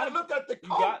we gotta look at the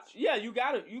coach. You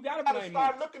gotta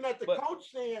start looking at the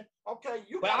coach saying, okay,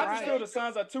 you. But I just feel the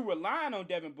Suns are too reliant on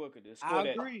Devin Booker to score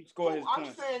his points. I'm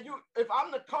saying if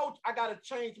I'm the coach, I gotta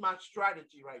change my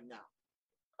strategy right now.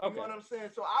 You know what I'm saying?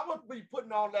 So I would be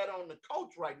putting all that on the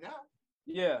coach right now.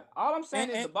 Yeah, all I'm saying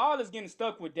is the ball is getting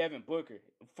stuck with Devin Booker.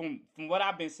 From what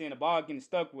I've been seeing, the ball getting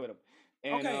stuck with him,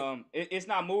 and it's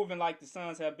not moving like the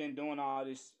Suns have been doing all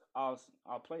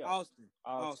playoffs,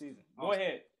 all season. Go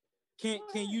ahead. Can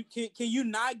you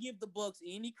not give the Bucks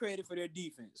any credit for their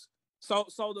defense? So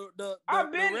the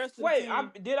rest of the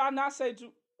team, did I not say?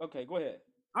 Okay, go ahead.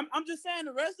 I'm just saying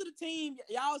the rest of the team,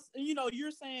 y'all. You're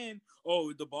saying,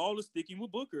 oh, the ball is sticking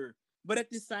with Booker, but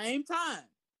at the same time,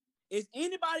 is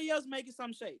anybody else making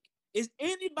some shake? Is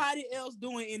anybody else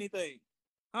doing anything?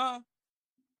 Huh?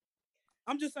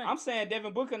 I'm just saying. I'm saying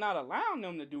Devin Booker not allowing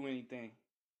them to do anything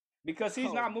because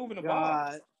he's not moving the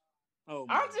ball. Oh,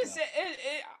 I'm just saying.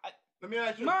 Let me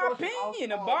ask you my opinion.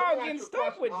 The ball getting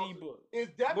stuck with D-Book. Is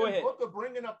Devin Booker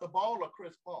bringing up the ball or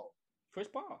Chris Paul? Chris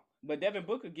Paul. But Devin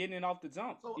Booker getting it off the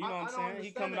jump. So you know what I'm saying?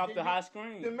 He coming off the high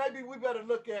screen. Then maybe we better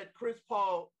look at Chris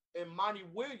Paul and Monty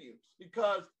Williams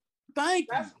because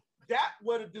that's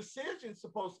where the decision's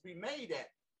supposed to be made at,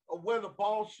 or where the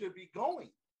ball should be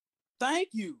going. Thank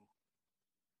you.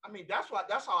 I mean, that's how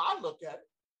I look at it.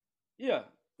 Yeah.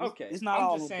 Okay. It's not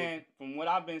I'm just saying, from what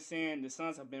I've been seeing, the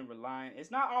Suns have been relying.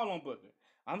 It's not all on Booker.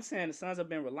 I'm saying the Suns have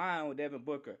been relying on Devin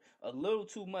Booker a little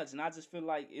too much, and I just feel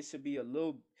like it should be a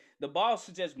little. The ball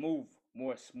should just move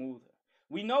more smoother.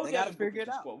 We know Devin Booker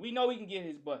can score. We know he can get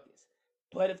his buckets.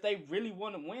 But if they really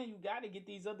want to win, you got to get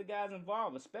these other guys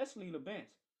involved, especially the bench.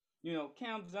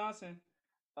 Cam Johnson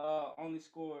only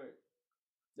scored.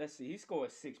 Let's see, he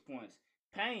scored 6 points.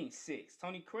 Payne 6,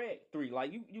 Tony Craig 3.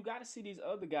 Like you got to see these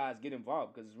other guys get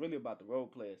involved because it's really about the role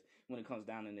players when it comes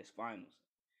down in this finals.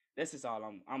 That's just all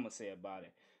I'm gonna say about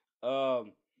it.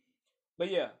 But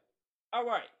yeah, all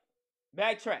right.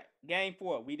 Backtrack. Game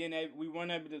 4. We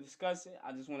weren't able to discuss it.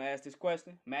 I just want to ask this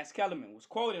question. Max Kellerman was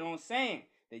quoted on saying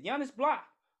that Giannis block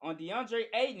on DeAndre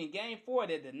Ayton in Game 4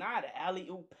 that denied the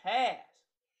alley-oop pass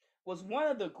was one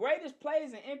of the greatest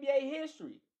plays in NBA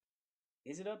history.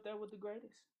 Is it up there with the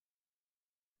greatest?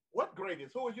 What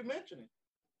greatest? Who are you mentioning?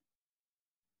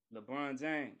 LeBron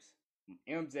James,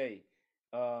 MJ,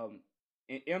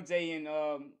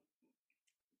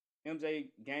 MJ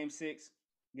Game 6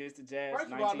 against the Jazz.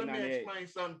 First of all, let me explain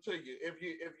something to you. If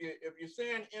you're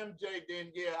saying MJ,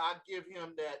 then yeah, I give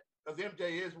him that because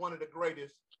MJ is one of the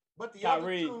greatest. But the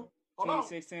other two, hold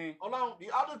on,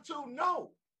 the other two,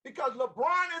 no, because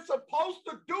LeBron is supposed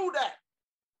to do that.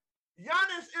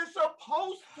 Giannis is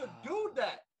supposed to do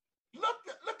that.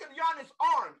 Look at Giannis'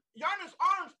 arms. Giannis'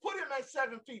 arms put him at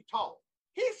 7 feet tall.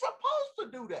 He's supposed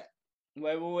to do that.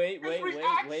 Wait. It was a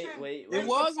great play.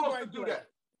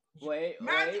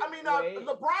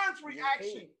 LeBron's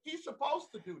reaction, he's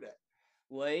supposed to do that.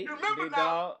 Remember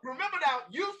now,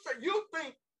 you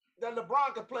think that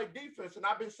LeBron can play defense, and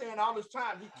I've been saying all this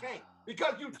time he can't.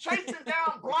 Because you chasing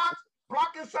down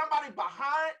blocking somebody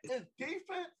behind his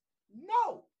defense?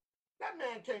 No. That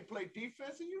man can't play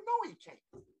defense, and you know he can't.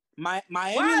 Why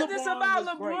is this about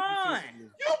LeBron?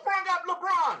 You brought up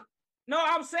LeBron. No,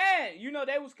 I'm saying,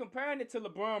 they was comparing it to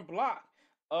LeBron block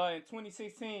in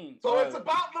 2016. So it's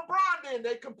about LeBron then.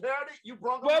 They compared it. You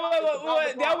brought up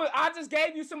I just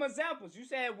gave you some examples. You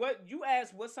said you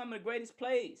asked what's some of the greatest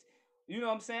plays. You know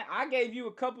what I'm saying? I gave you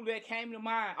a couple that came to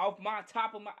mind off the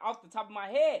top of my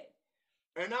head.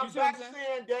 And I'm back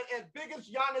saying that as big as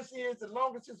Giannis is, as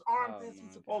long as his arms is,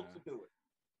 he's supposed to do it.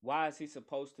 Why is he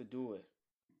supposed to do it?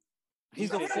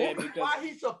 Why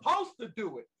he's supposed to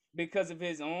do it? Because of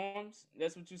his arms?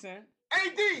 That's what you're saying?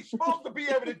 AD supposed to be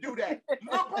able to do that.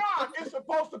 LeBron is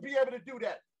supposed to be able to do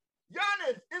that.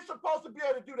 Giannis is supposed to be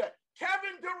able to do that.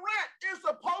 Kevin Durant is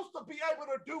supposed to be able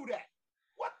to do that.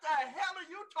 What the hell are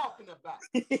you talking about?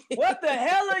 What the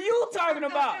hell are you talking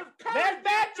about? Let's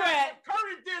backtrack.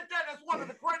 Curry did that as one of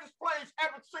the greatest plays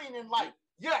ever seen in life.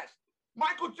 Yes.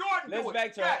 Michael Jordan Let's do it.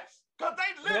 backtrack. Yes, because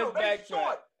they little, they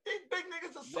short. These big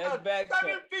niggas are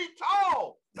 7 feet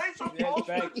tall. They supposed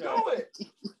to do it.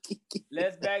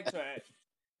 Let's backtrack.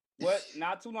 What?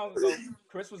 Not too long ago,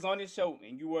 Chris was on his show,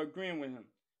 and you were agreeing with him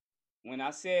when I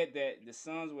said that the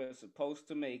Suns were supposed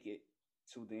to make it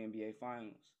to the NBA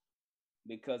Finals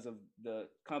because of the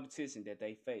competition that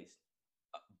they faced.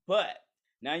 But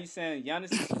now you're saying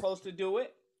Giannis is supposed to do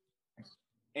it,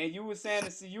 and you were saying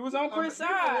that you was on Chris'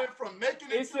 side. Went from making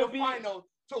it to the finals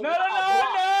to no.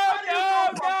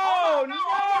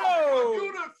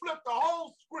 You done flipped the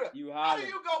whole script. How do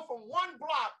you go from one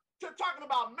block to talking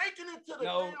about making it to the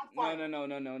damn final? No.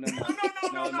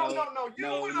 You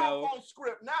went off on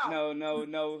script now. No.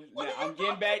 I'm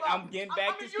getting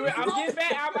back to script. I'm getting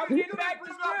back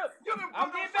to script.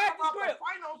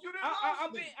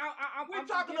 We're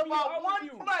talking about one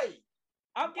play.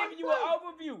 I'm giving you an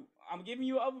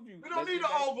overview. We don't need an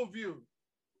overview.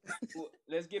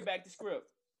 Let's get back to script.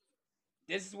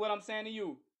 This is what I'm saying to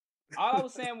you. All I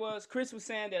was saying was Chris was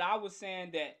saying that I was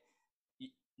saying that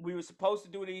we were supposed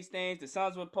to do these things, the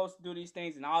Suns were supposed to do these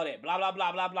things, and all that, blah, blah,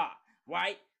 blah, blah, blah,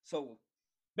 right? So,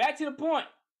 back to the point.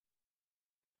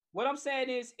 What I'm saying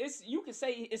is, you can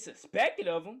say it's expected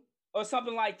of them or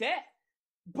something like that,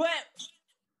 but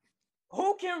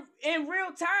who can, in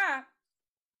real time,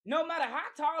 no matter how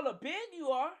tall or big you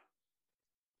are,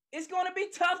 it's going to be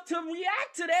tough to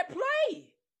react to that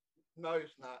play. No,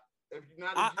 it's not. If you're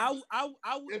not,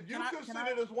 if you consider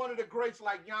it as one of the greats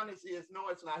like Giannis is, no,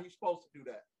 it's not. He's supposed to do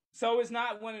that. So it's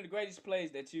not one of the greatest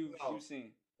plays that you've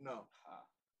seen. No.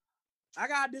 I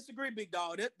gotta disagree, big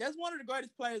dog. That's one of the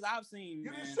greatest plays I've seen.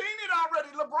 You done seen it already.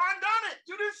 LeBron done it.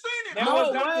 You done seen it. That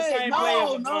was not the same play as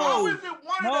LeBron. How is it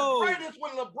one of the greatest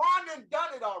when LeBron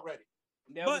done it already?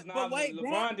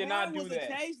 LeBron did not do that. That was a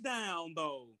chase down,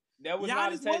 though. That was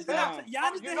not a touchdown.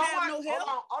 Giannis didn't have no help.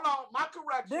 Hold on. My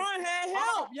correction. Bron had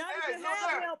help. Giannis didn't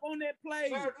have help on that play.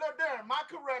 Look, Darren, my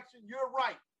correction. You're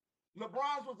right.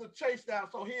 LeBron's was a chase down,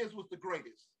 so his was the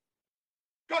greatest.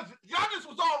 Because Giannis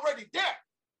was already there.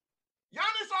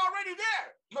 Giannis already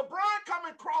there. LeBron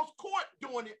coming cross court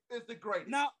doing it is the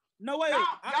greatest. No way. I'm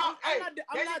not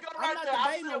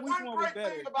debating which one was better.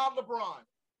 Thing about LeBron.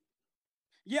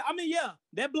 Yeah,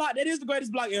 that block, that is the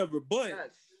greatest block ever. But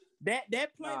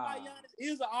that play by Giannis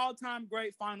is an all-time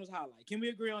great finals highlight. Can we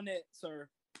agree on that, sir?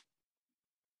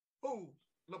 Who?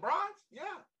 LeBron's?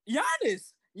 Yeah.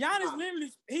 Giannis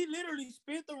literally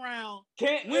spent the round.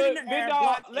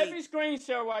 Let me screen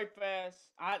share right fast.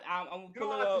 I'm gonna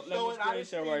pull it up. Let me screen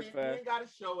share right fast. You ain't gotta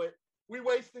show it. We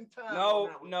wasting time. No.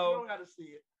 You don't gotta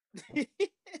see it.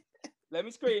 Let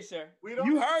me screen share.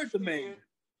 You heard the man.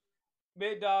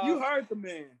 Big dog. You heard the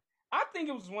man. I think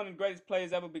it was one of the greatest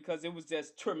plays ever because it was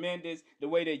just tremendous the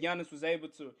way that Giannis was able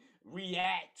to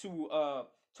react to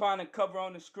trying to cover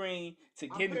on the screen to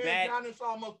get back,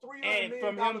 and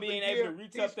from him being able to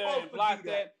reach up there and block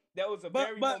that. That was a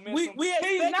very momentum.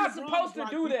 He's not supposed to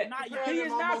do that. He is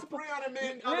not supposed $300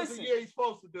 million a year. He's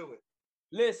supposed to do it.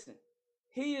 Listen,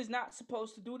 he is not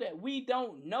supposed to do that. We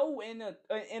don't know in a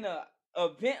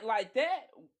event like that.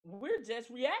 We're just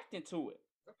reacting to it.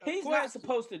 He's not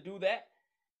supposed to do that.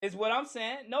 Is what I'm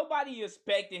saying. Nobody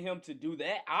expected him to do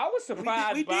that. I was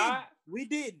surprised by it. We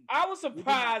didn't. I was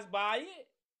surprised by it.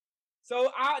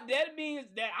 So that means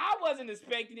that I wasn't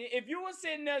expecting it. If you were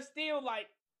sitting there still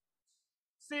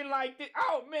sitting like this,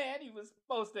 oh man, he was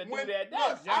supposed to do that.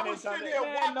 I was sitting here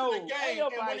watching the game,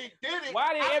 and when he did it,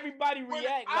 why did everybody react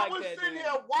like that? I was sitting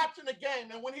here watching the game,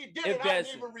 and when he did it, I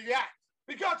didn't even react.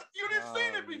 Because you didn't see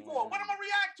it before. What am I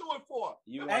react to it for?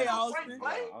 Hey, Austin.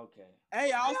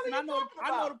 Hey, Austin, I know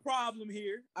the problem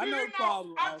here. I know the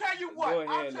problem. I'll tell you what.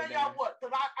 I'll tell y'all what.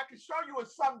 Because I can show you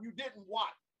something you didn't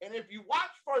watch. And if you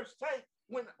watch First Take,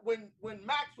 when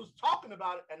Max was talking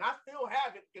about it, and I still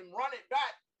have it, can run it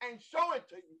back and show it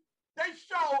to you. They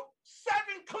showed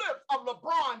 7 clips of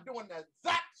LeBron doing the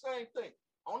exact same thing.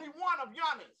 Only one of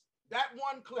Giannis. That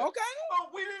one clip. Okay.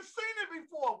 But we didn't see it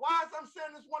before. Why is I'm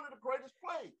saying it's one of the greatest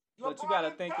plays? But you got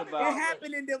to think about it.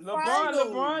 Happened in the finals.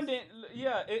 LeBron didn't.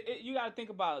 Yeah, you got to think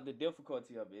about the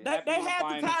difficulty of it. They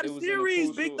had to tie the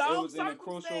series, big dog. It was in a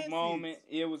crucial moment.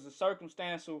 It was a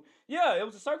circumstantial. Yeah, it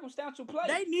was a circumstantial play.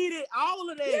 They needed all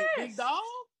of that, big dog.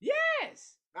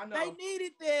 Yes. I know. They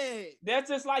needed that. That's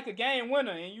just like a game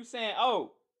winner, and you saying,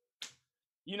 oh.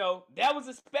 That was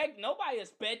nobody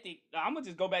expected. I'm going to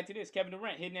just go back to this. Kevin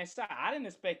Durant hitting that shot. I didn't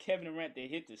expect Kevin Durant to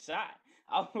hit the shot.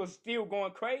 I was still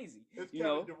going crazy. It's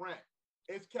Kevin Durant.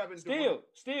 It's Kevin Durant.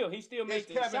 He still makes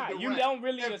the shot. You don't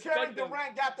really expect Kevin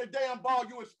Durant got the damn ball,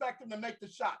 you expect him to make the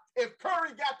shot. If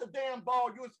Curry got the damn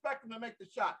ball, you expect him to make the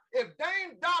shot. If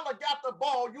Dame Dollar got the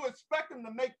ball, you expect him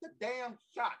to make the damn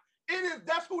shot.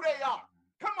 That's who they are.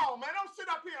 Come on, man. Don't sit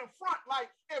up here in front like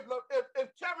if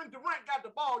Kevin Durant got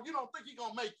the ball, you don't think he's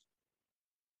gonna make it.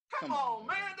 Come on,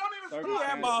 man. Don't even start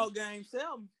that ball game,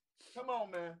 Selma. Come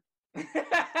on, man.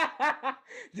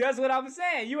 Just what I was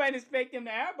saying. You ain't expect him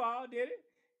to airball, did it?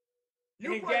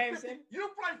 You play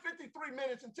 53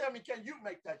 minutes and tell me, can you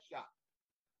make that shot?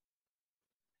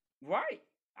 Right.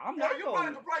 I'm not you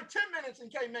probably can play 10 minutes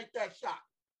and can't make that shot.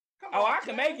 Come on, I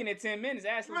can make it in 10 minutes.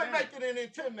 Actually, you can make it in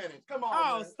 10 minutes. Come on.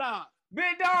 Oh, man. Stop.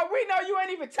 Big dog, we know you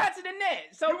ain't even touching the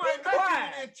net. So you ain't making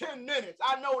it in 10 minutes.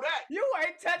 I know that. You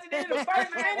ain't touching it in the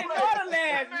first minute or the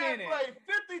last minute. Played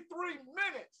 53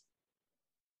 minutes.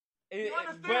 You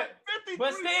understand?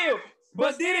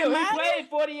 But still, he played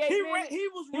 48 minutes.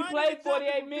 He played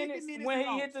 48 minutes when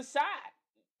he hit the shot.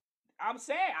 I'm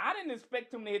saying I didn't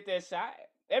expect him to hit that shot.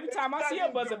 Every time I see a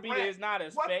buzzer beater, it's not a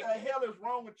What the hell is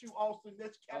wrong with you, Austin?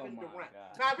 That's Kevin Durant.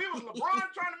 God. Now, if it was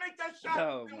LeBron trying to make that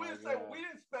shot, then we'd say, we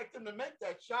didn't expect him to make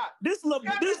that shot. This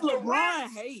LeBron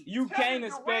hate. You can't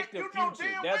expect the future.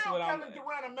 That's what I'm saying. Kevin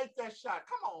Durant to make that shot.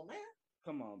 Come on, man.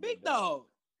 Come on, Big dog.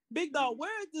 Big dog,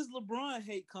 where is this LeBron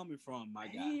hate coming from, my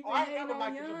guy? I never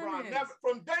liked LeBron. Never.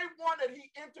 From day one that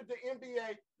he entered the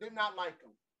NBA, did not like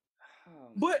him.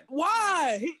 But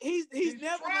why? He's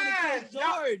never going to catch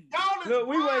Jordan. Look,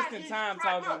 we wasting time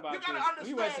talking about this.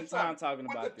 We wasting time talking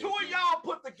about this. The two of y'all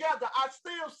put together, I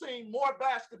still seen more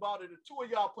basketball than the two of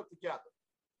y'all put together.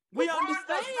 We LeBron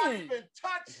understand. Does not even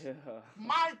touch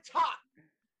my top.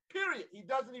 Period. He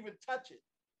doesn't even touch it.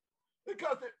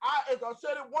 Because as I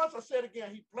said it once, I said it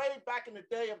again. He played back in the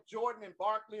day of Jordan and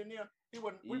Barkley and them. We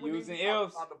wouldn't even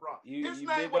talk about LeBron. His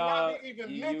name would not be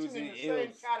even mentioned in the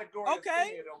same category.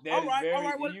 Okay. All right.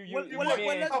 Let's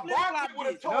Barkley would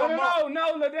have told him up. No,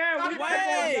 LeDan.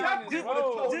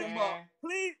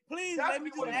 Please, let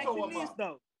me just ask him this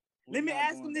though. Let me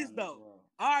ask him this though.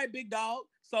 All right, big dog.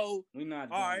 So, we're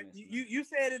not all right. You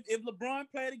said if LeBron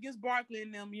played against Barkley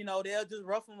and them, they'll just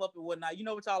rough him up and whatnot. You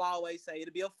know what y'all always say?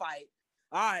 It'll be a fight.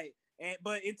 All right.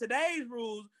 But in today's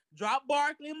rules, drop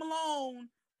Barkley and Malone.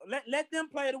 Let them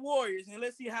play the Warriors and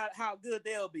let's see how good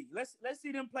they'll be. Let's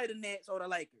see them play the Nets or the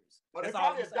Lakers. But they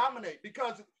probably dominate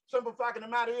because simple fact of the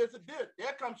matter is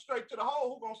they'll come straight to the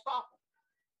hole. Who's gonna stop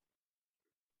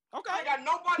them? Okay. They got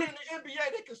nobody in the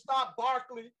NBA that can stop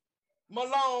Barkley,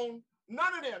 Malone.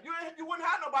 None of them. You wouldn't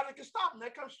have nobody that can stop them.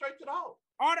 They come straight to the hole.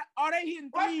 Are they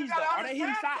hitting threes though? Are they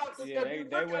hitting shots? Yeah, they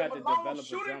would have to develop a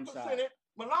jump shot.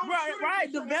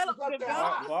 Right. Develop a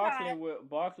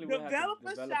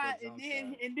shot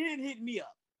and then hit me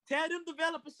up. Tell them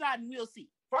develop a shot and we'll see.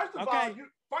 First of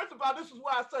all, this is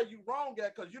why I say you wrong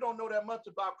at because you don't know that much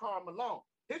about Karl Malone.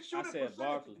 His shooting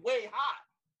percentage is way high.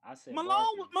 I said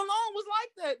Malone was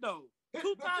like that though.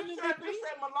 Two times you said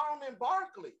Malone and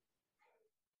Barkley.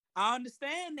 I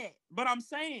understand that, but I'm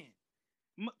saying,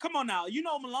 come on now.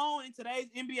 Malone in today's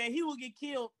NBA, he will get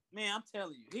killed. Man, I'm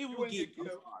telling you, he will get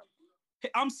killed.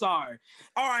 I'm sorry.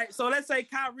 All right, so let's say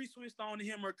Kyrie switched on to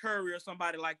him or Curry or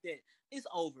somebody like that. It's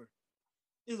over.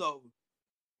 It's over.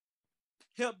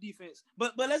 Help defense.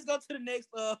 But let's go to the next.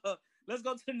 Let's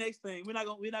go to the next thing. We're not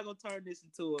gonna turn this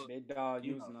into a big dog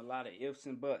using a lot of ifs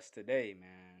and buts today, man.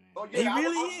 Oh yeah, he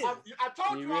really is. I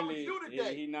told you I was you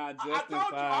today. He not justified. I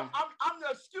told you I'm the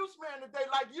excuse man today,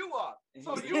 like you are.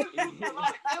 So you using a lot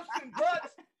of ifs and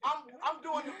buts. I'm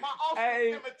doing my Austin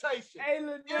imitation. Hey,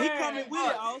 LeDan, he coming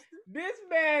with it, Austin. This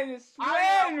man is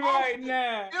sweating right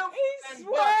now. He's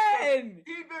sweating.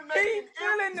 He's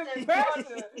feeling the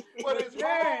pressure. This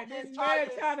man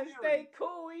trying to stay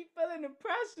cool. He feeling the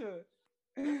pressure.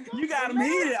 You got him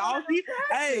heated, Austin.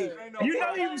 Hey, you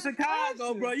know he from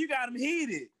Chicago, bro. You got him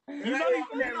heated. You know he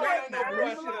from that rap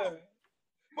now.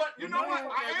 But you know what? I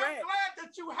am glad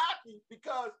that you happy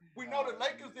because we know the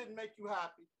Lakers didn't make you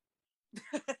happy.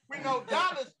 We know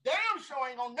Dallas damn sure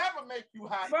ain't gonna never make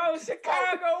you happy. Bro,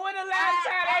 Chicago, when the last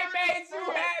time they made you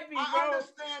happy, bro? I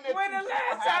understand that. When the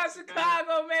last time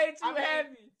Chicago made you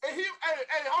happy? Hey,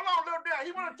 hold on, little Dan.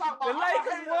 He want to talk about the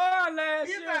Lakers won last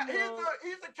year.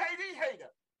 He's a KD hater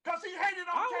because he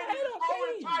hated on KD the whole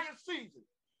entire season.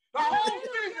 The whole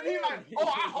season, he like,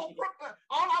 I hope Brooklyn.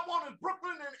 All I want is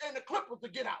Brooklyn and the Clippers to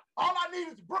get out. All I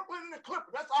need is Brooklyn and the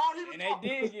Clippers. That's all he was talking about.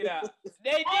 And they did get out.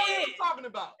 They all did. He was talking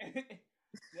about.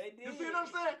 They did. You see what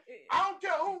I'm saying? I don't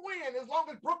care who wins as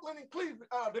long as Brooklyn and Cleveland,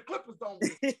 the Clippers don't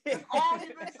win. That's all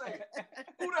he been saying.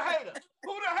 Who the hater?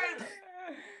 Oh,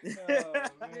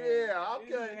 yeah,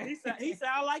 okay. He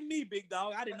sound like me me, big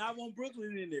dog. I did not want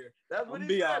Brooklyn in there. That's what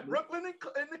he said. Brooklyn and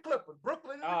the Clippers.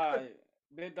 Brooklyn and the Clippers.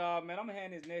 Big dog, man. I'm gonna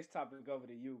hand this next topic over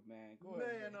to you, man. Go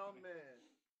ahead. Man, oh man.